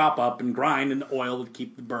can chop up and grind and oil to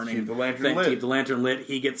keep the burning. Keep the lantern lit. Keep the lantern lit.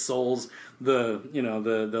 He gets souls. The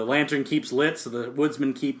lantern keeps lit, so the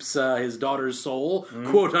woodsman keeps his daughter's soul,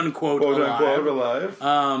 quote unquote, alive.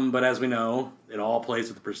 But as we know, it all plays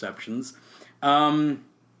with the perceptions.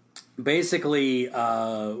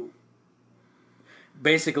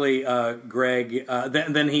 Basically, Greg.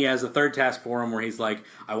 Then he has a third task for him where he's like,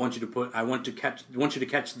 "I want you to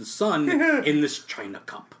catch the sun in this china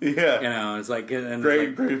cup." Yeah, it's like, and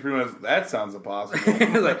Greg pretty much. That sounds impossible.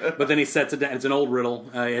 but then he sets it down. It's an old riddle.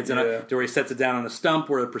 To where he sets it down on a stump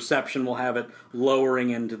where the perception will have it lowering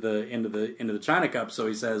into the china cup. So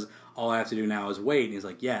he says, "All I have to do now is wait." And he's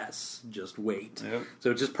like, "Yes, just wait." Yep. So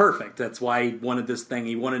it's just perfect. That's why he wanted this thing.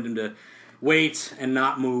 He wanted him to wait and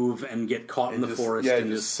not move and get caught in the forest. Yeah, and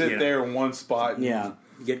just sit there in one spot and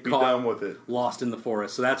get be caught, done with it. lost in the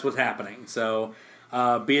forest. So that's what's happening. So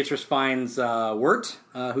Beatrice finds Wirt,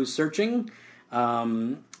 who's searching,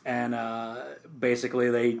 and basically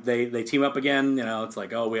they team up again. It's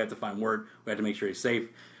like, oh, we have to find Wirt. We have to make sure he's safe.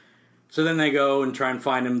 So then they go and try and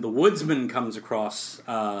find him. The woodsman comes across...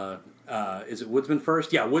 is it Woodsman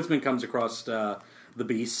first? Yeah, Woodsman comes across... the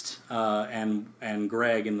beast and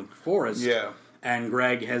Greg in the forest. Yeah. And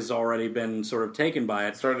Greg has already been sort of taken by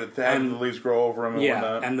it. Started to have the leaves grow over him and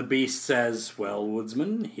whatnot. And the beast says, "Well,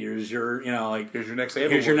 Woodsman, here's your, here's your next Edelwood."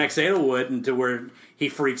 Here's your next Edelwood," and to where he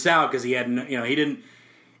freaks out because he hadn't, he didn't.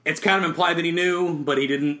 It's kind of implied that he knew, but he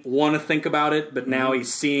didn't want to think about it. But now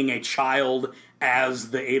he's seeing a child as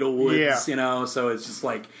the Edelwoods, so it's just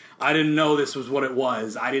like, I didn't know this was what it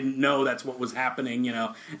was. I didn't know that's what was happening,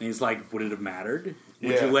 And he's like, would it have mattered?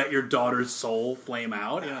 Would you let your daughter's soul flame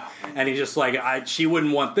out? And he's just like, she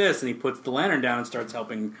wouldn't want this. And he puts the lantern down and starts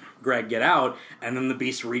helping Greg get out. And then the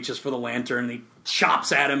beast reaches for the lantern and he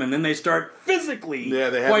chops at him. And then they start physically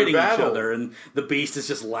fighting each other. And the beast is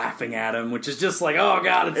just laughing at him, which is just like, oh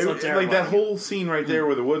God, it's so terrible. Like that whole scene right there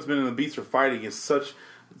where the woodsman and the beast are fighting is such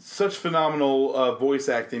phenomenal voice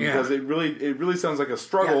acting because it really sounds like a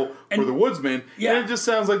struggle for the woodsman, and it just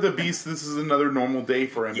sounds like the beast. This is another normal day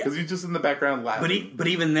for him because he's just in the background laughing. But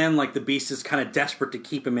even then, like, the beast is kind of desperate to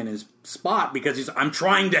keep him in his spot because I'm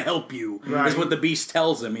trying to help you. Right. Is what the beast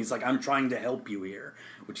tells him. He's like, I'm trying to help you here,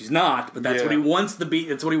 which he's not. But that's what he wants the beast.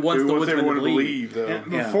 That's what he wants the woodsman to believe.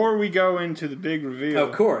 Before we go into the big reveal,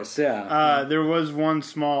 of course, there was one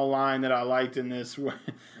small line that I liked in this.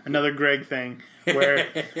 Another Greg thing. Where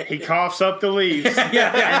he coughs up the leaves.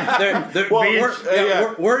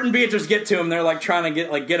 Wirt and Beatrice get to him. They're like trying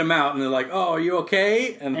to get him out, and they're like, "Oh, are you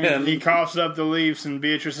okay?" And then he coughs up the leaves, and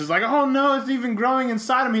Beatrice is like, "Oh no, it's even growing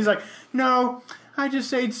inside him." He's like, "No, I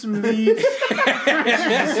just ate some leaves." She's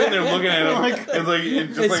just sitting there looking at him.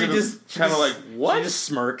 It's kind of like, what? She just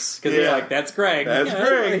smirks because he's like, "That's Greg. That's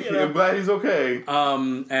Greg. I'm glad he's okay."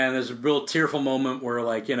 And there's a real tearful moment where,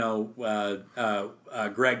 like,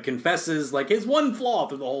 Greg confesses like his one flaw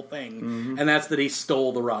through the whole thing, and that's that he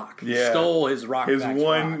stole the rock. He stole his rock. His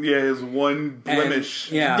one blemish.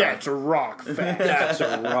 That's a rock fact. That's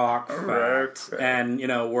a rock fact. And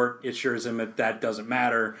Wirt assures him that doesn't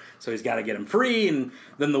matter, so he's got to get him free. And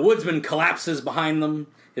then the woodsman collapses behind them.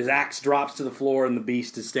 His axe drops to the floor, and the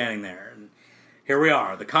beast is standing there. And here we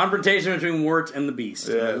are, the confrontation between Wirt and the beast.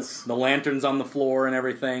 Yes. The lantern's on the floor and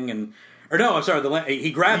everything, and. Or no, I'm sorry. He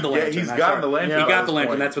grabbed the lantern. He's got the lantern. He got the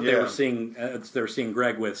lantern. That's what they were seeing. They were seeing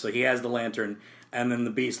Greg with. So he has the lantern, and then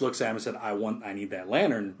the beast looks at him and said, I need that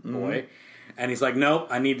lantern, boy." And he's like, "Nope,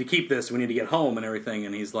 I need to keep this. We need to get home and everything."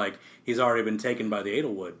 And he's like, he's already been taken by the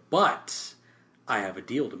Edelwood, but I have a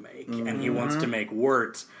deal to make, and he wants to make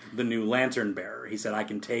Wirt the new lantern bearer. He said, I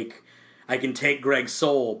can take Greg's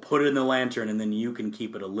soul, put it in the lantern, and then you can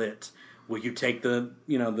keep it alit. Will you take the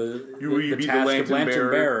task of lantern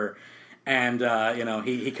bearer? And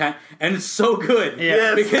he kind and it's so good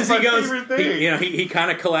because he goes he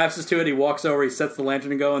kind of collapses to it. He walks over, he sets the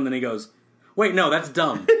lantern to go, and then he goes, "Wait, no, that's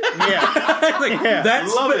dumb." Love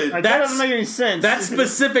it. That doesn't make any sense. That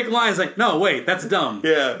specific line is like, "No, wait, that's dumb."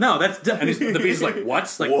 No, that's dumb. And the beast is like,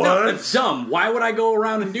 "What?" Like, what? No, that's dumb. Why would I go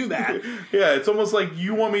around and do that? It's almost like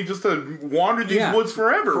you want me just to wander these woods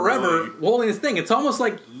forever. Really. Holding this thing. It's almost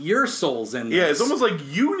like your soul's in this. Yeah, it's almost like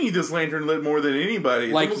you need this lantern lit more than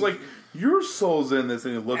anybody. It's almost like your soul's in this,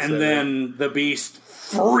 and it looks. And then the beast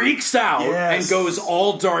freaks out and goes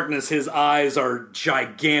all darkness. His eyes are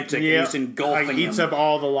gigantic. And he's engulfing eats up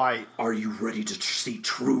all the light. "Are you ready to see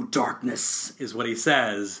true darkness?" is what he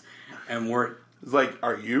says. And it's like,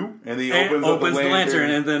 "Are you?" And he opens the lantern,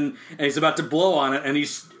 and he's about to blow on it, and he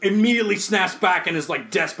immediately snaps back and is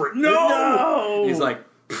like desperate. No! He's like,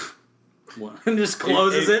 and just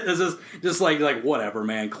closes it. It's just like whatever,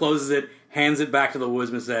 man. Closes it, hands it back to the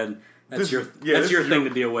woodsman, said, That's your thing to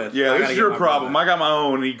deal with. Yeah, this is your problem. I got my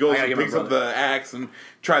own. And he goes and picks up the axe and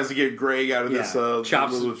tries to get Greg out of this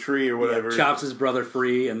little tree or whatever. Yeah, chops his brother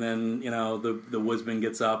free, and then the woodsman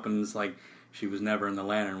gets up and is like, "She was never in the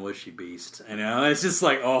lantern, was she, Beast?" And it's just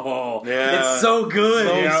like, it's so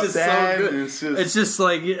good. It's just sad. So good. It's just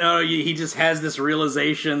like he just has this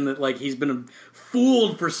realization that like he's been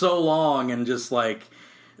fooled for so long, and just like.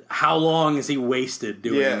 How long has he wasted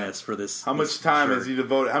doing this for this? How much time has he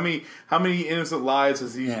devoted? How many innocent lives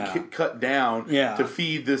has he cut down to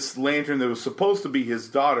feed this lantern that was supposed to be his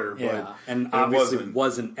daughter? But and obviously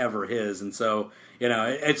wasn't ever his. And so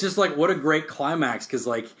it's just like what a great climax because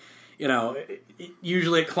like.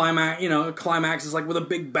 Usually a climax is like with a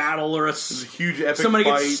big battle or a huge epic somebody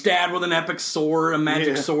fight. Gets stabbed with an epic sword, a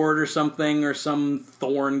magic sword or something, or some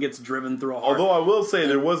thorn gets driven through a heart. Although I will say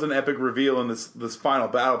there was an epic reveal in this final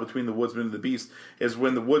battle between the woodsman and the beast is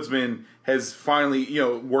when the woodsman has finally,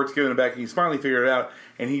 Wart's giving it back and he's finally figured it out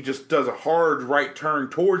and he just does a hard right turn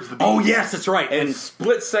towards the beast. Oh yes, that's right. And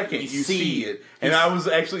split second you see it. And I was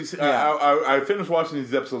actually I finished watching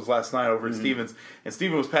these episodes last night over at Steven's and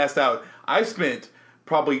Steven was passed out. I spent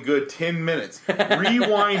probably a good 10 minutes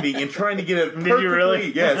rewinding and trying to get it perfectly. Did you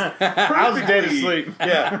really? Yes. I was dead asleep.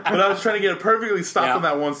 Yeah, but I was trying to get it perfectly stopped on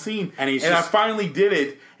that one scene. And I finally did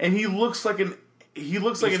it, and he looks like an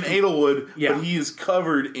Edelwood, but he is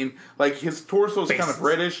covered in, like, his torso is kind of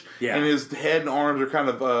reddish, and his head and arms are kind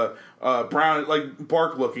of brown, like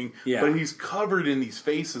bark looking, but he's covered in these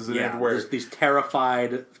faces and everywhere. These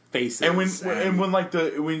terrified faces. And when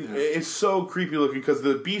it's so creepy looking because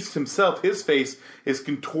the beast himself, his face is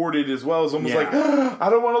contorted as well. It's almost like, I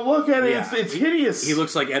don't want to look at it. It's hideous. He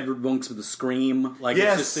looks like Edward Monks with a scream. Like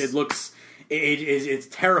it looks. It's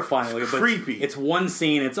terrifying. It's creepy. It's one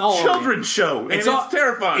scene. It's all children's show. It's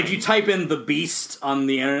terrifying. If you type in the Beast on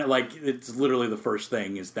the internet, like it's literally the first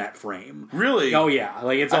thing is that frame. Really? Oh yeah.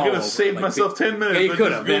 Like it's. I could have saved myself 10 minutes. Yeah, you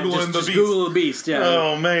could have. Just Google the Beast. Yeah.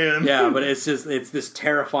 Oh man. Yeah, but it's this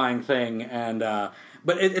terrifying thing, and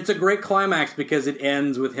but it's a great climax because it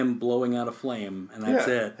ends with him blowing out a flame, and that's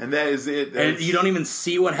it. And that is it. And you don't even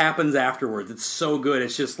see what happens afterwards. It's so good.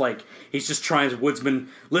 It's just like he's just trying to woodsman,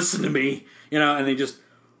 listen to me. And they just,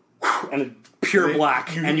 and pure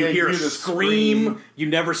black, and you hear a scream. You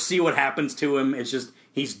never see what happens to him. It's just,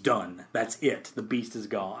 he's done. That's it. The beast is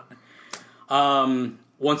gone.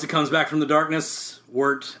 Once it comes back from the darkness,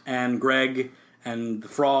 Wirt and Greg and the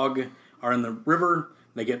frog are in the river.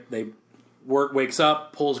 Wirt wakes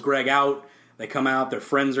up, pulls Greg out. They come out. Their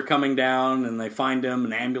friends are coming down, and they find him.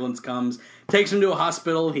 An ambulance comes, takes him to a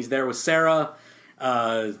hospital. He's there with Sarah.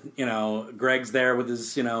 Greg's there with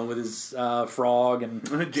his frog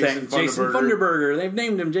and Jason Funderburger. They've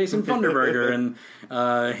named him Jason Funderburger,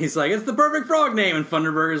 and he's like, "It's the perfect frog name." And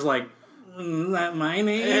Funderburger's like, "Is that my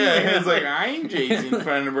name?" Yeah, he's like, "I'm Jason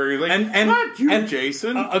Funderburger." Like, and not you,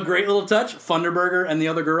 Jason. A great little touch. Funderburger and the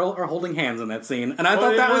other girl are holding hands in that scene, and I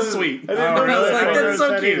thought that was sweet. That's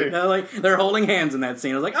so cute. They're holding hands in that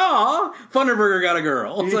scene. I was like, "Aw, Funderburger got a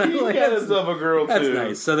girl." He got himself a girl too. That's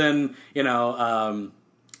nice. So then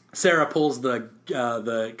Sarah pulls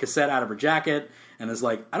the cassette out of her jacket and is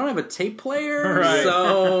like, "I don't have a tape player," right.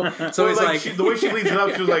 So he's like the way she leads it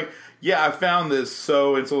up, she was like, "Yeah, I found this."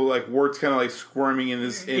 So like Wirt's kind of like squirming in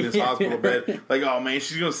his hospital bed, like, "Oh man,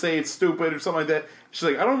 she's gonna say it's stupid or something like that." She's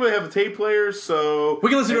like, "I don't really have a tape player, so we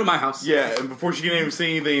can listen to it at my house." Yeah, and before she can even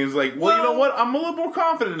say anything, he's like, "Well, you know what? I'm a little more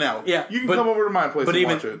confident now. Yeah, you can come over to my place and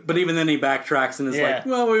watch it." But even then, he backtracks and is like,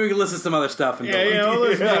 "Well, we can listen to some other stuff." And we'll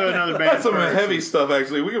listen to another band. That's some heavy stuff,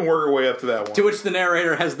 actually. We can work our way up to that one. To which the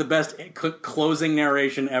narrator has the best closing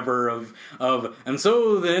narration ever of, and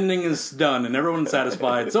so the ending is done and everyone's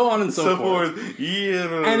satisfied, so on and so forth.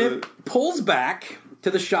 Yeah, and it pulls back to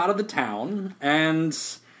the shot of the town and.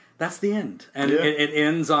 That's the end. And it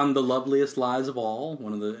ends on The Loveliest Lies of All,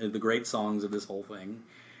 one of the great songs of this whole thing.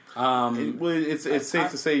 It's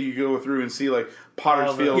safe to say you go through and see, like,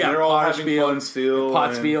 Pottersfield. They're all having fun still.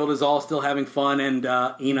 Pottsfield is all still having fun, and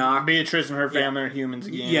Enoch. Beatrice and her family are humans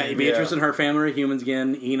again. Yeah, Beatrice and her family are humans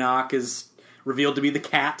again. Enoch is revealed to be the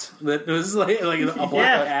cat that was like a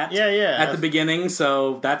black cat at the beginning,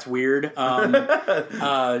 so that's weird.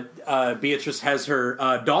 Beatrice has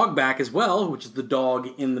her dog back as well, which is the dog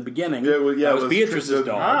in the beginning. That was Beatrice's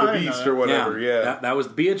dog. The beast or whatever, that was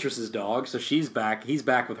Beatrice's dog, so she's back. He's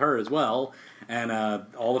back with her as well, and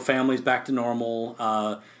all the family's back to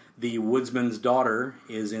normal. The woodsman's daughter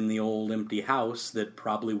is in the old empty house that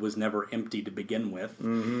probably was never empty to begin with.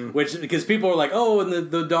 Mm-hmm. Because people are like, "Oh,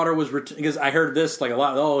 and the daughter was..." Because I heard this like a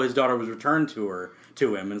lot. "Oh, his daughter was returned to her."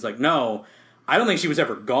 to him. And it's like, no, I don't think she was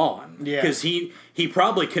ever gone. Yeah. Because he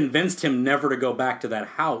probably convinced him never to go back to that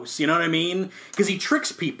house. You know what I mean? Because he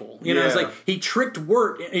tricks people. You know, it's like he tricked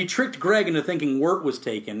Greg into thinking Wirt was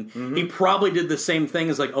taken. He probably did the same thing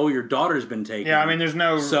as like, oh, your daughter's been taken. Yeah, I mean, there's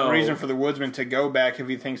no reason for the woodsman to go back if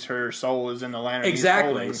he thinks her soul is in the lantern.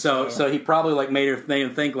 Exactly. He's holding, So he probably like made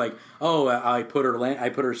him think like, oh, I put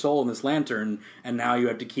her soul in this lantern, and now you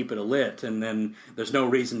have to keep it lit, and then there's no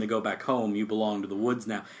reason to go back home. You belong to the woods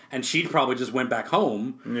now, and she probably just went back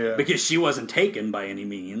home because she wasn't taken by any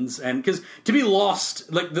means, and because to be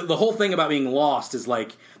lost, like the whole thing about being lost is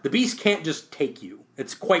like the beast can't just take you.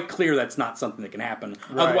 It's quite clear that's not something that can happen.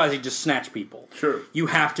 Right. Otherwise, he'd just snatch people. Sure. You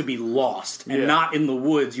have to be lost, and not in the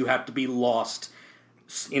woods. You have to be lost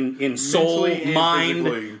in soul,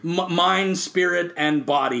 mind, spirit, and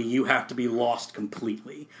body. You have to be lost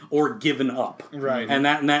completely or given up. Right.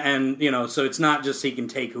 And you know, so it's not just he can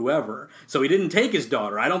take whoever. So he didn't take his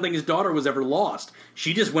daughter. I don't think his daughter was ever lost.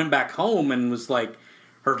 She just went back home and was like,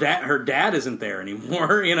 her dad isn't there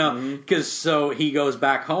anymore, you know, because so he goes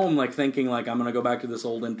back home like thinking like, I'm going to go back to this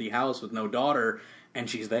old empty house with no daughter. And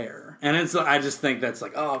she's there, and I just think that's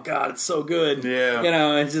like, oh god, it's so good. Yeah, you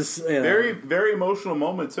know, it's just very, very emotional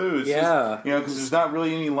moment too. It's just, you know, because there's not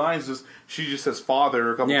really any lines. Just she just says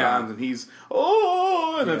father a couple times, and he's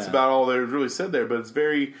and that's about all there's really said there. But it's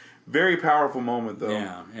very, very powerful moment though.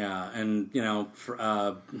 Yeah, and you know,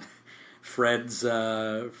 Fred's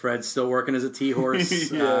still working as a tea horse.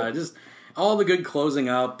 Just all the good closing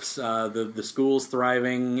ups, the school's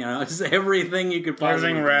thriving, just everything you could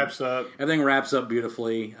possibly. Everything wraps up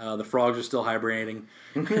beautifully. The frogs are still hibernating.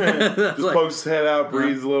 Just pokes his head out,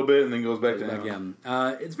 breathes a little bit, and then goes back down.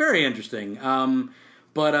 It's very interesting.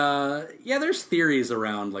 But there's theories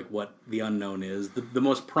around like what the unknown is. The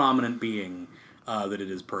most prominent being that it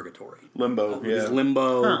is purgatory. Limbo. It is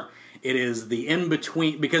limbo. Huh. It is the in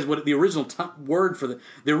between, because what the original word for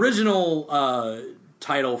the original.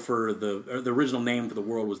 Title for the original name for the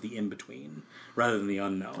world was the in-between rather than the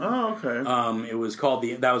unknown. Oh, okay. It was called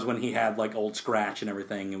that was when he had like Old Scratch and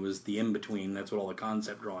everything. It was the in-between. That's what all the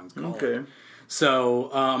concept drawings called. Okay.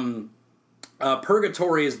 So,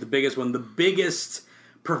 Purgatory is the biggest one. The biggest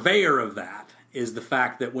purveyor of that is the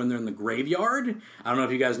fact that when they're in the graveyard, I don't know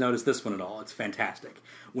if you guys noticed this one at all. It's fantastic.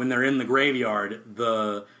 When they're in the graveyard,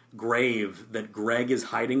 the grave that Greg is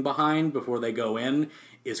hiding behind before they go in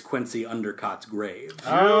is Quincy Undercott's grave.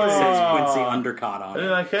 Oh. It says Quincy Undercott on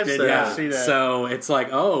it. I catch that. Yeah. See that. So it's like,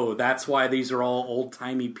 oh, that's why these are all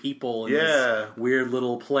old-timey people in this weird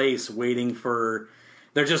little place waiting for...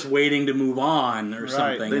 They're just waiting to move on or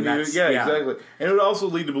something. Exactly. And it would also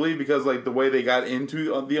lead to believe, because like the way they got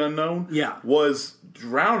into the unknown was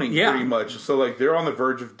drowning pretty much. So like they're on the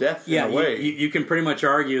verge of death in a way. You can pretty much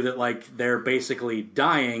argue that like they're basically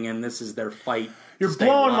dying and this is their fight. You're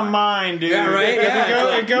blowing my mind, dude. Yeah, right?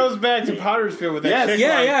 Yeah, it goes back to Pottersfield with that chick.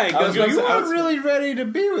 It goes back. You weren't really ready to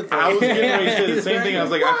be with her. I was getting ready to say the same thing. I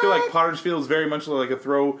was like, I feel like Pottersfield is very much like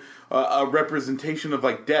a representation of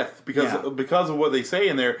like death because of what they say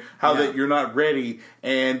in there, how that you're not ready,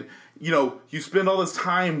 and you know you spend all this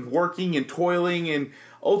time working and toiling, and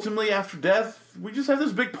ultimately after death we just have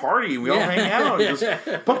this big party. We all hang out and just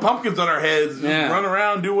put pumpkins on our heads, just run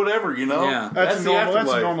around, do whatever, you know. Yeah. That's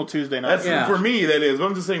a normal Tuesday night. For me, that is. But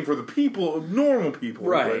I'm just saying for the people, normal people,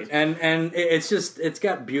 right? But, and it's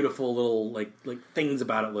got beautiful little like things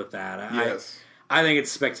about it with that. Yes, I think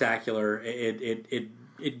it's spectacular.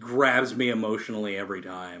 It grabs me emotionally every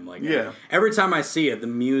time. Like every time I see it, the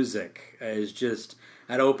music is just.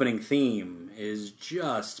 That opening theme is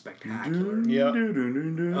just spectacular.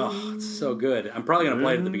 Oh, it's so good. I'm probably going to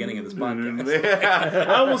play it at the beginning of this podcast.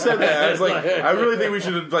 I almost said that. I was like, I really think we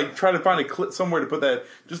should like try to find a clip somewhere to put that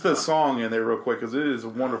just the song in there real quick because it is a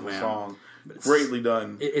wonderful song, greatly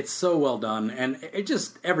done. It's so well done, and it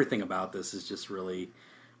just everything about this is just really.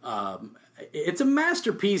 It's a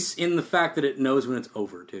masterpiece in the fact that it knows when it's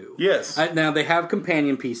over, too. Yes. Now, they have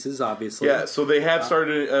companion pieces, obviously. Yeah, so they have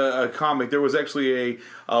started a comic. There was actually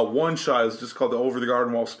a one-shot. It was just called the Over the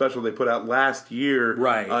Garden Wall special they put out last year,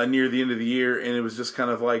 near the end of the year, and it was just kind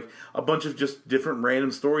of like a bunch of just different random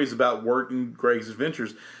stories about Wirt and Greg's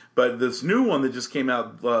adventures. But this new one that just came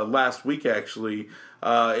out last week, actually,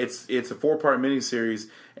 it's a 4-part miniseries,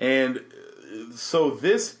 and... So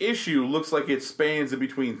this issue looks like it spans in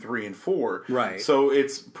between 3 and 4. Right. So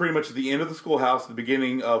it's pretty much at the end of the schoolhouse, the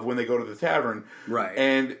beginning of when they go to the tavern. Right.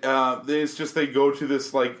 And it's just they go to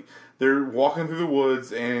this, like, they're walking through the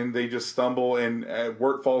woods and they just stumble and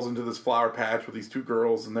Wirt falls into this flower patch with these 2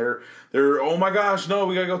 girls and they're oh my gosh, no,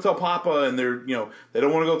 we gotta go tell Papa, and they're, you know, they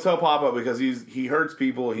don't want to go tell Papa because he hurts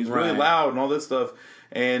people, he's really loud and all this stuff.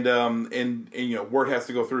 and Wirt has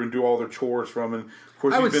to go through and do all their chores from, and of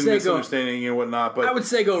course I he's would been say misunderstanding and whatnot. But I would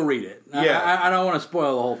say go read it. Yeah. I don't want to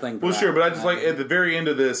spoil the whole thing. Well, sure, but I just like at the very end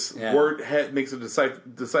of this, Yeah. Wirt makes a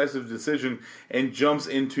decisive decision and jumps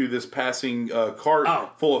into this passing cart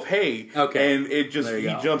full of hay. Okay, and it just There you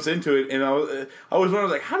he go. jumps into it, and I was wondering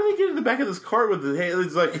like, how do they get in the back of this cart with the hay?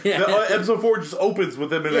 It's like episode 4 just opens with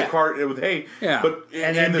them in a cart with hay. Yeah. But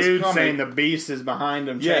And in that this dude comic, saying the beast is behind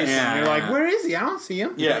him Yes. chasing him. Yeah, You're yeah, like, yeah. where is he? I don't see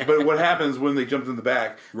him. Yeah, but what happens when they jumped in the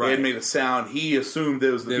back? They Right. had made a sound. He assumed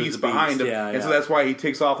there was the There was beast the beast, behind him, yeah, and so yeah. that's why he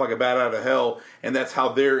takes off like a bat out of hell. And that's how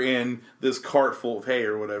they're in this cart full of hay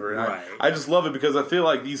or whatever. And Right. I just love it because I feel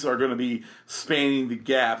like these are going to be spanning the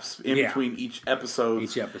gaps in Yeah. between each episode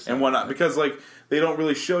episode. and whatnot. Because like they don't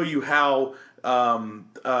really show you how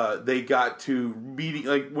they got to meeting.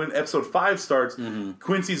 Like when episode 5 starts,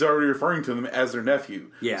 Quincy's already referring to them as their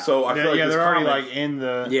nephew. Yeah. So I feel like this they're already comic, like in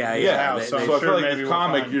the They- house. So, they- I'm so I sure feel like maybe this we'll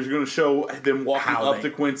comic, find- you're going to show them walking How up they-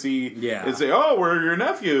 to Quincy Yeah. and say, "Oh, we're your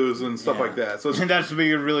nephews" and stuff Yeah. like that. So it's and that's to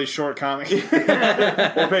be a really short comic.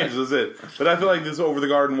 4 pages is it. But I feel like this Over the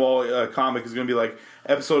Garden Wall comic is going to be like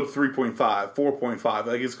episode 3.5, 4.5.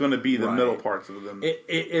 Like it's going to be the Right. middle parts of them.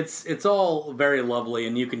 It's all very lovely,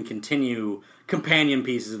 and you can continue companion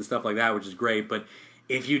pieces and stuff like that, which is great. But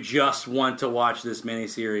if you just want to watch this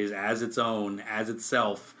miniseries as its own, as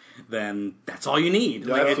itself, then that's all you need.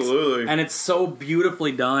 Absolutely. And it's so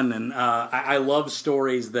beautifully done, and I love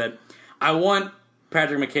stories that I want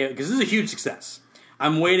Patrick McHale, because this is a huge success.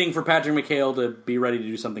 I'm waiting for Patrick McHale to be ready to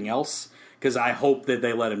do something else, because I hope that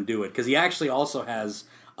they let him do it. Because he actually also has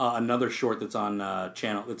another short that's on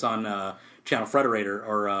Channel Frederator,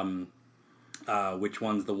 or which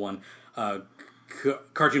one's the one?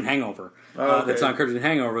 Cartoon Hangover. Okay. That's on Cartoon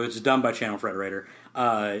Hangover, which is done by Channel Frederator.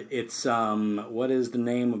 It's what is the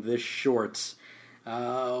name of this short?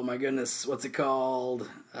 Oh my goodness, what's it called?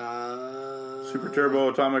 Super Turbo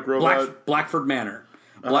Atomic Robot. Blackford Manor.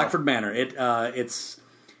 Blackford Manor. It's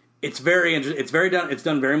very interesting. It's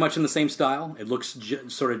done very much in the same style. It looks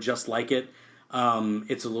sort of just like it.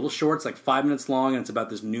 It's a little short. It's like 5 minutes long, and it's about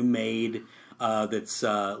this new maid that's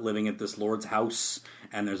living at this lord's house.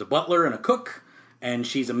 And there's a butler and a cook, and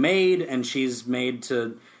she's a maid, and she's made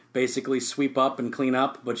to basically sweep up and clean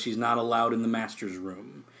up, but she's not allowed in the master's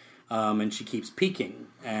room. And she keeps peeking.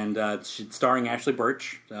 And she's starring Ashley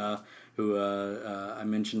Birch, who I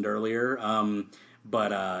mentioned earlier.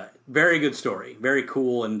 But very good story, very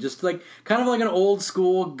cool, and just like kind of like an old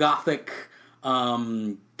school gothic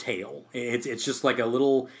tale. It's just like a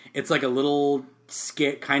little,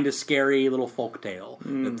 kind of scary little folk tale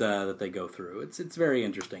that they go through. It's very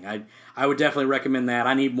interesting. I would definitely recommend that.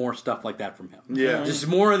 I need more stuff like that from him. Yeah. Just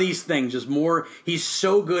more of these things. Just more. He's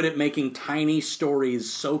so good at making tiny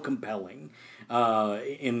stories so compelling.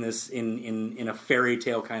 In a fairy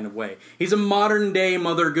tale kind of way. He's a modern day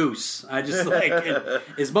Mother Goose. I just like it.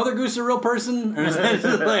 Is Mother Goose a real person? Or is that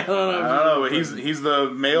just like, I don't know. I don't know, but he's the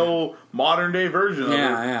male modern day version of it.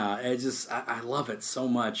 Yeah. I love it so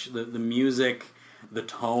much. The music, the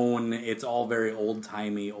tone, it's all very old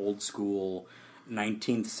timey, old school,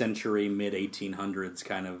 19th century, mid 1800s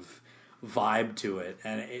kind of vibe to it,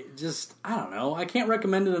 and it just, I don't know, I can't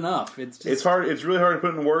recommend it enough. It's hard. It's really hard to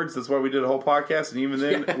put in words. That's why we did a whole podcast, and even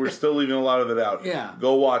then, we're still leaving a lot of it out. Yeah.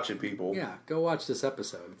 Go watch it, people. Yeah, go watch this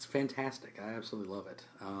episode. It's fantastic. I absolutely love it.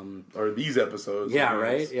 Or these episodes. Yeah,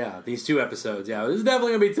 right? Yeah, these 2 episodes. Yeah, this is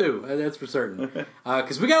definitely going to be 2. That's for certain.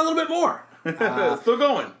 Because we got a little bit more. Still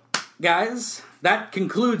going. Guys, that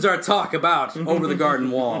concludes our talk about Over the Garden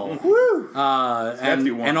Wall.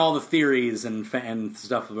 And all the theories and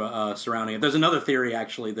stuff surrounding it. There's another theory,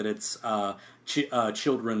 actually, that it's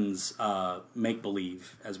children's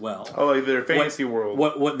make-believe as well. Oh, like their fantasy world.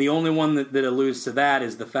 What the only one that alludes to that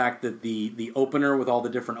is the fact that the opener with all the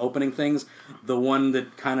different opening things, the one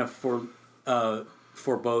that kind of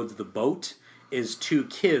forebodes the boat, is 2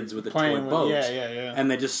 kids with a toy boat. Yeah. And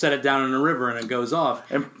they just set it down in a river and it goes off.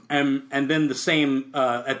 And then the same,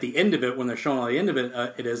 at the end of it, when they're showing all the end of it,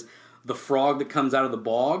 it is the frog that comes out of the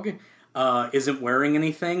bog isn't wearing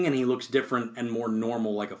anything, and he looks different and more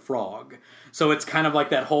normal like a frog. So it's kind of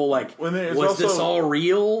like that whole, like, was this all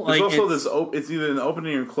real? There's like, also it's either an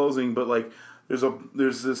opening or closing, but like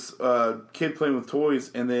there's this kid playing with toys,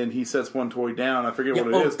 and then he sets one toy down. I forget what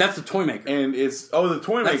it is. That's the toy maker. And it's the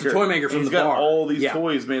toy maker. That's the toy maker from and the he's got bar. all these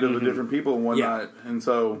toys made of different people and whatnot. Yeah. And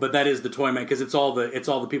so, But that is the toy maker, because it's all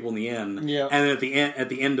the people in the inn. Yeah. And then at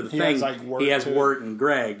the end of the thing, has, like, Wirt he has too. Wirt and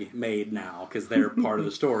Greg made now because they're part of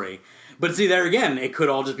the story. But see, there again, it could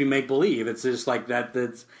all just be make believe. It's just like that.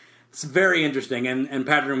 It's very interesting, and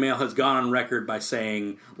Patrick O'Meara has gone on record by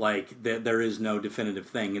saying like that there is no definitive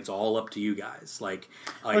thing. It's all up to you guys. Like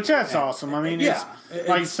which that's awesome. I mean, it's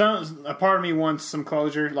like a part of me wants some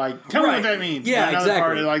closure. Like, tell me what that means. Yeah, but another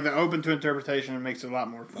part exactly. is like the open to interpretation. It makes it a lot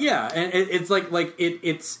more fun. Yeah, and it's like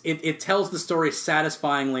it tells the story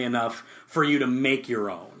satisfyingly enough for you to make your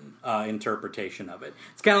own interpretation of it.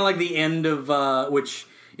 It's kind of like the end of which.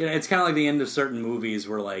 It's kind of like the end of certain movies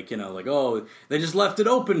where, like, oh, they just left it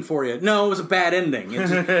open for you. No, it was a bad ending. It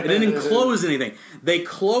didn't close anything. They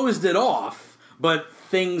closed it off, but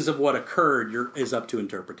things of what occurred is up to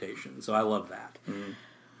interpretation. So I love that. Mm.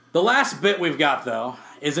 The last bit we've got, though,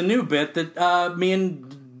 is a new bit that me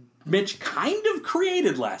and Mitch kind of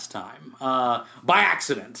created last time by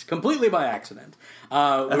accident, completely by accident.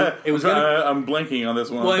 It was I'm blanking on this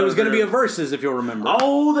one. Well, it was going to be a versus, if you'll remember.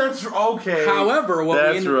 Oh, that's okay. However,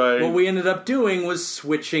 what we ended up doing was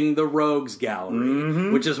switching the rogues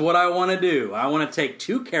gallery, which is what I want to do. I want to take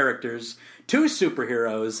two characters, two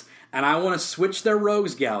superheroes, and I want to switch their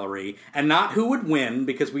rogues gallery, and not who would win,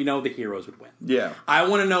 because we know the heroes would win. Yeah. I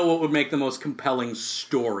want to know what would make the most compelling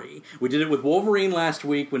story. We did it with Wolverine last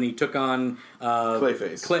week when he took on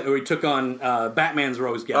Clayface. Or he took on Batman's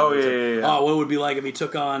rogues gallery. Oh, yeah. Oh, what would it be like if he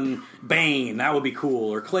took on Bane? That would be cool.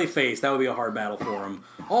 Or Clayface. That would be a hard battle for him.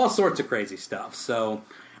 All sorts of crazy stuff. So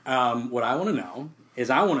what I want to know is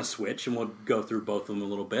I want to switch, and we'll go through both of them a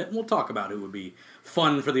little bit, and we'll talk about who would be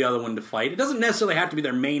fun for the other one to fight. It doesn't necessarily have to be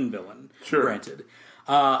their main villain, granted.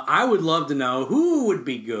 I would love to know who would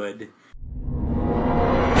be good.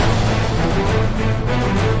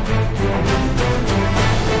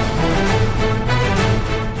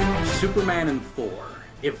 Superman and Thor.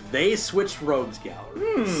 If they switched rogues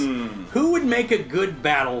galleries, who would make a good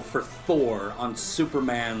battle for Thor on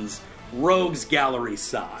Superman's rogues gallery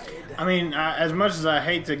side? I mean, as much as I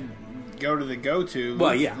hate to go to the go-to,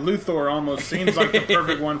 Luthor almost seems like the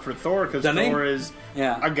perfect one for Thor, because Thor is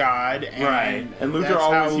a god, and Luthor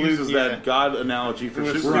always uses that god analogy for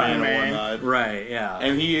Superman and whatnot. Right, yeah.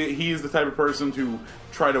 And he is the type of person to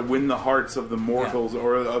try to win the hearts of the mortals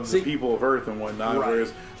or of the people of Earth and whatnot,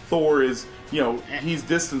 whereas Thor is, he's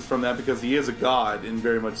distanced from that because he is a god in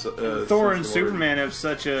very much. Thor and Superman have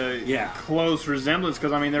such a close resemblance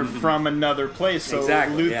because, I mean, they're from another place, so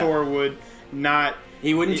Luthor would not.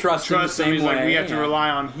 He wouldn't trust him the same He's way. Like, we have to rely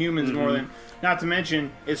on humans more than. Not to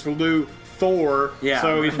mention, it's Thor,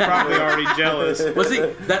 so he's probably already jealous. Well, but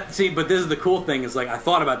this is the cool thing is, like, I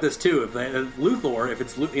thought about this too. If Luthor, if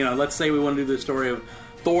it's, let's say we want to do the story of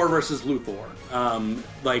Thor versus Luthor,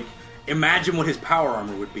 like, imagine what his power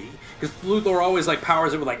armor would be. Because Luthor always, like,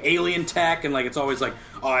 powers it with, like, alien tech, and, like, it's always like,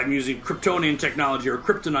 oh, I'm using Kryptonian technology or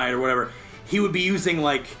kryptonite or whatever. He would be using,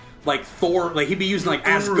 like Thor, like, he'd be using, like,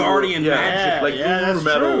 Asgardian magic. Like Uru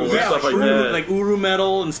metal and stuff like that. Like Uru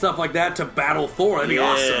metal and stuff like that to battle Thor. That'd be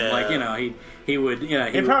awesome. Like, he would,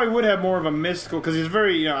 He probably would have more of a mystical, because he's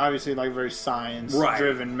very, obviously, like, very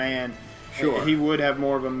science-driven man. Sure. He would have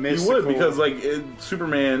more of a mystical... He would, because, like,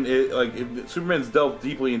 Superman's delved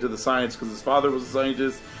deeply into the science because his father was a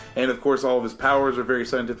scientist, and, of course, all of his powers are very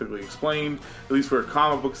scientifically explained, at least for a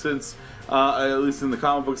comic book sense, at least in the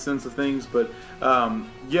comic book sense of things. But,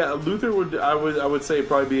 Luthor would say,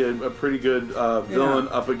 probably be a pretty good villain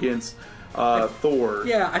up against... Thor.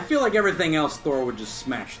 Yeah, I feel like everything else Thor would just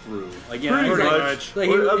smash through. Like, pretty much. Like,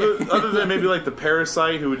 other than maybe like the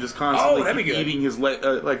parasite who would just constantly keep eating his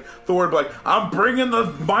like Thor would be like, I'm bringing the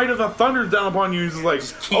might of the thunder down upon you. He's like,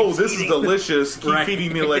 oh, this is delicious. Keep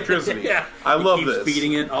feeding me electricity. I love this.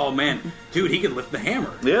 Feeding it. Oh man, dude, he could lift the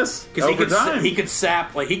hammer. Yes, because he could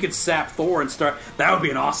sap Thor and start. That would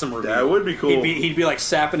be an awesome reveal. That would be cool. He'd be like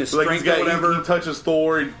sapping his strength or whatever. He touches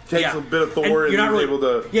Thor. He takes a bit of Thor, and he's able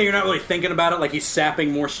to. Yeah, you're not really thinking about it, like he's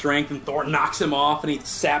sapping more strength, and Thor knocks him off, and he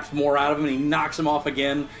saps more out of him, and he knocks him off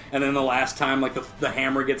again, and then the last time, like, the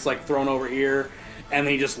hammer gets, like, thrown over here, and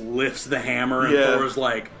then he just lifts the hammer, and Thor's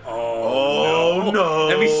like, oh no.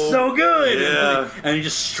 That'd be so good! Yeah. And he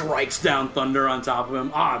just strikes down thunder on top of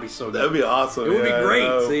him. It'd be so good. That'd be awesome. It would be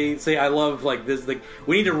great. See, I love, like, this, like,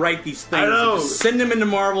 we need to write these things. I know. And just send them into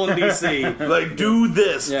Marvel and DC. Like, do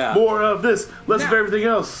this. More of this. Less of everything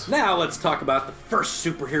else. Now let's talk about the first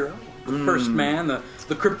superhero. The first man, the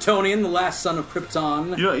Kryptonian, the last son of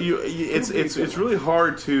Krypton. It's really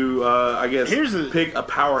hard to I guess pick a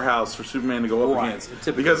powerhouse for Superman to go up against,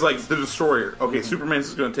 because like the Destroyer. Okay, Superman's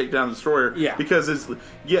just going to take down the Destroyer. Yeah. Because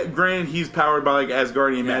granted he's powered by like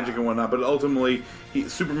Asgardian magic and whatnot, but ultimately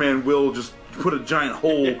Superman will just put a giant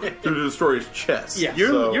hole through the Destroyer's chest. Yeah.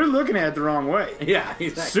 You're looking at it the wrong way. Yeah,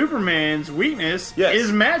 exactly. Superman's weakness Yes.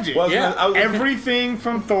 is magic. Well, Everything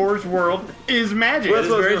from Thor's world is magic. Well,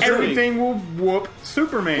 that's what I was saying. Everything will whoop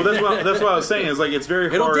Superman. Well, that's what I was saying. Is like it's very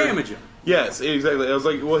It'll hard. damage him. Yes, exactly. I was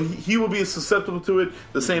like, well, he will be susceptible to it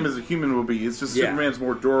the same as a human will be. It's just Yeah. Superman's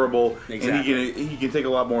more durable, Exactly. and he can take a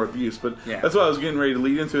lot more abuse. But Yeah. that's what I was getting ready to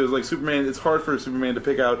lead into. Is like Superman. It's hard for Superman to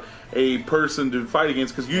pick out a person to fight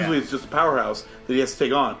against because usually Yeah. it's just a powerhouse that he has to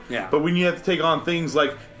take on. Yeah. But when you have to take on things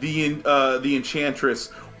like the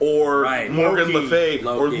Enchantress or Right. Morgan Le Fay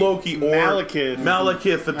or Loki. Loki or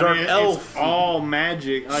Malekith. the Dark Elf. It's all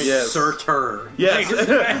magic. Like, Yes. Surtur. Yes,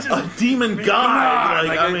 a demon god.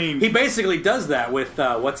 Like, I mean, he basically does that with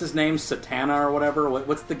what's his name, Satana or whatever.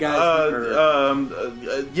 What's the guy's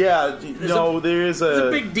yeah, there is There's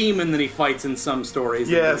a big demon that he fights in some stories.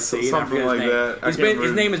 Yes, that we see, and I something forget his like name. that. I His, can't remember.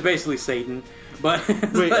 his name is basically Satan. But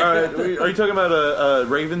wait, are you talking about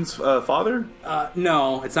Raven's father?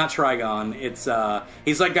 no, it's not Trigon. It's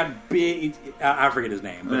he's like got big. I forget his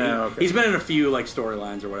name. But Yeah, okay. he's been in a few like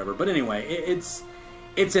storylines or whatever. But anyway, it's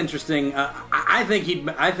interesting. I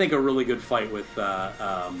think a really good fight with.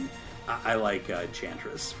 I like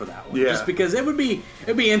Enchantress for that one, Yeah. just because it'd be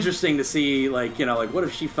interesting to see like what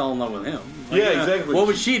if she fell in love with him? Like, Yeah, exactly. What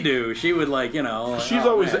would she do? She would like She's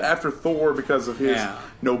always after Thor because of his Yeah.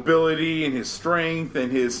 nobility and his strength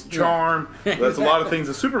and his charm. That's a lot of things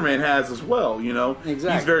that Superman has as well. Exactly.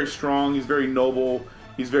 He's very strong. He's very noble.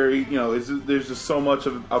 He's very, there's just so much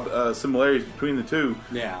of similarities between the two.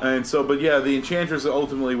 Yeah. And so, but yeah, the Enchantress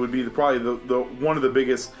ultimately would be probably the one of the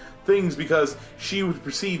biggest things because she was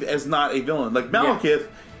perceived as not a villain. Like Malekith,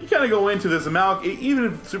 you kind of go into this, and even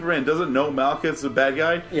if Superman doesn't know Malekith's a bad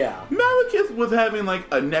guy, Yeah. Malekith with having like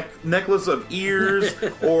a necklace of ears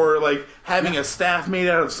or like having a staff made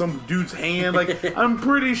out of some dude's hand, like I'm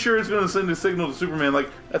pretty sure it's going to send a signal to Superman like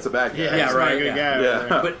that's a bad guy. Yeah, right, right. Good yeah. guy. Yeah. over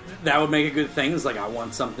there. But that would make a good thing. It's like I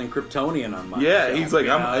want something Kryptonian on my. Yeah, shelf, he's like you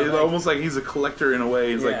know, almost like he's a collector in a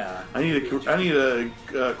way. He's Yeah. like I need a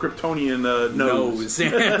Kryptonian nose.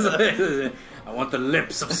 nose. I want the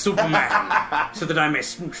lips of Superman so that I may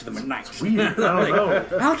smooch them at night. Weird. I don't know.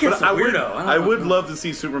 Malekith's a weirdo. I would love to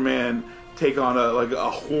see Superman take on a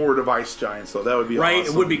horde of ice giants. So that would be Right,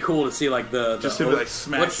 awesome. it would be cool to see like the Just to, like,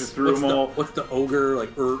 smash through them all. What's the ogre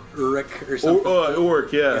like Uruk or something?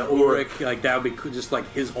 Uruk, yeah, Uruk, like that would be cool, just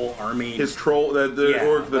like his whole army. His troll, Uruk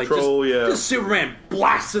the like, troll, just Superman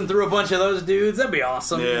blasting through a bunch of those dudes. That'd be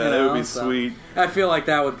awesome. Yeah, that would be sweet. I feel like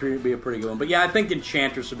that would be a pretty good one. But yeah, I think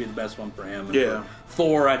Enchantress would be the best one for him. And Yeah. for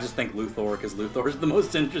Thor, I just think Luthor because Luthor is the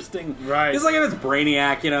most interesting. Right. It's like if it's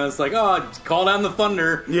Brainiac, it's like just call down the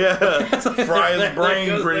thunder. Yeah, fry his brain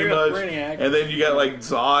There goes pretty much. Brainiac. And then you got like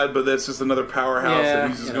Zod, but that's just another powerhouse Yeah, that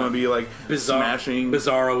he's just going to be like smashing.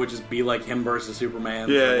 Bizarro would just be like him versus Superman.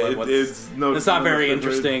 Yeah, Like, it's no. It's not very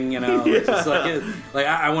different. interesting, It's just like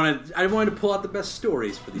I wanted to pull out the best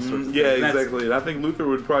stories for these sorts of Yeah, things. That's- exactly. And I think Luthor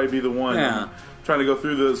would probably be the one. Yeah. Trying to go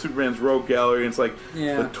through the Superman's rogue gallery, and it's like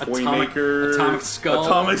the toy maker, Atomic Skull.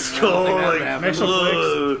 Atomic Skull, I like think that would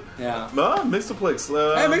happen. Yeah. Mixoplex.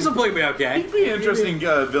 Hey, Mixoplex be okay. He'd be an interesting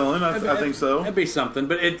villain. I think so. That'd be something,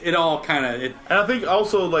 but it all kind of And I think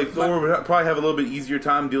also like Thor would probably have a little bit easier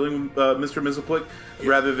time dealing with Mr. Mxyzptlk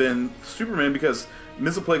rather than Superman because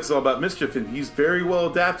Mxyzptlk is all about mischief and he's very well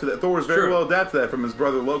adapted to that. Thor is very True. well adapted to that from his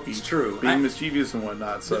brother Loki. It's true. Being mischievous and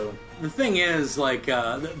whatnot. So The thing is, like,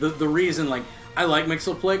 the reason, like, I like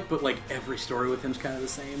Mxyzptlk, but like every story with him's kind of the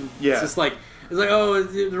same. Yeah. It's just like oh,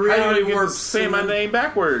 the how reality do you warps. say my name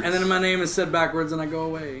backwards? And then my name is said backwards, and I go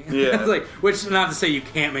away. Yeah. It's like, which not to say you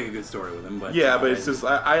can't make a good story with him, but Yeah, but it's just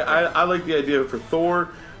I like the idea for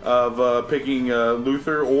Thor of picking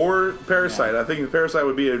Luthor or Parasite. Yeah. I think the Parasite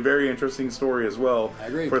would be a very interesting story as well. I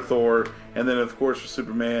agree. For Thor, and then of course for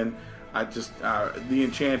Superman, I just the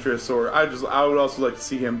Enchantress, or I would also like to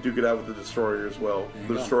see him duke it out with the Destroyer as well.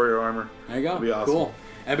 The go. Destroyer armor. There you go. That'd be awesome. Cool.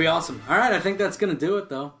 That'd be awesome. All right, I think that's going to do it,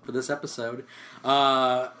 though, for this episode.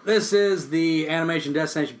 This is the Animation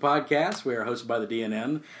Destination Podcast. We are hosted by the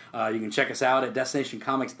DNN. You can check us out at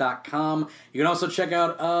DestinationComics.com. You can also check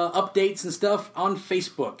out updates and stuff on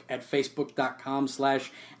Facebook at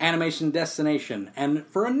Facebook.com/AnimationDestination. And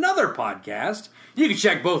for another podcast, you can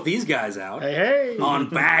check both these guys out Hey. on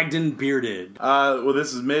Bagged and Bearded. Well,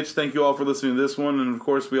 this is Mitch. Thank you all for listening to this one. And, of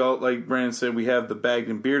course, we all, like Brandon said, we have the Bagged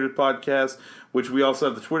and Bearded podcast, which we also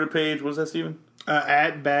have the Twitter page. What is that, Steven?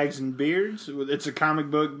 At Bags and Beards. It's a comic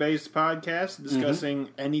book based podcast discussing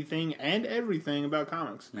anything and everything about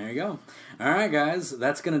comics. There you go. All right, guys,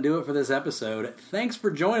 that's going to do it for this episode. Thanks for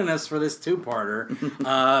joining us for this two-parter.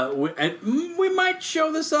 We might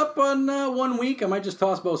show this up on 1 week. I might just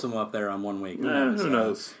toss both of them up there on 1 week. Who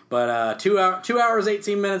knows? But 2 hours,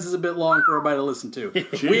 18 minutes is a bit long for everybody to listen to.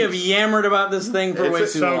 We have yammered about this thing for way too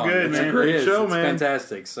so long. good, It's man. a Great show, it's man.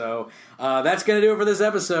 fantastic. So that's going to do it for this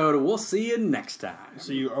episode. We'll see you next time.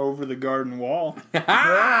 See you over the garden wall.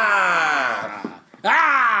 Ah!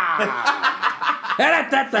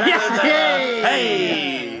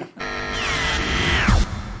 Hey!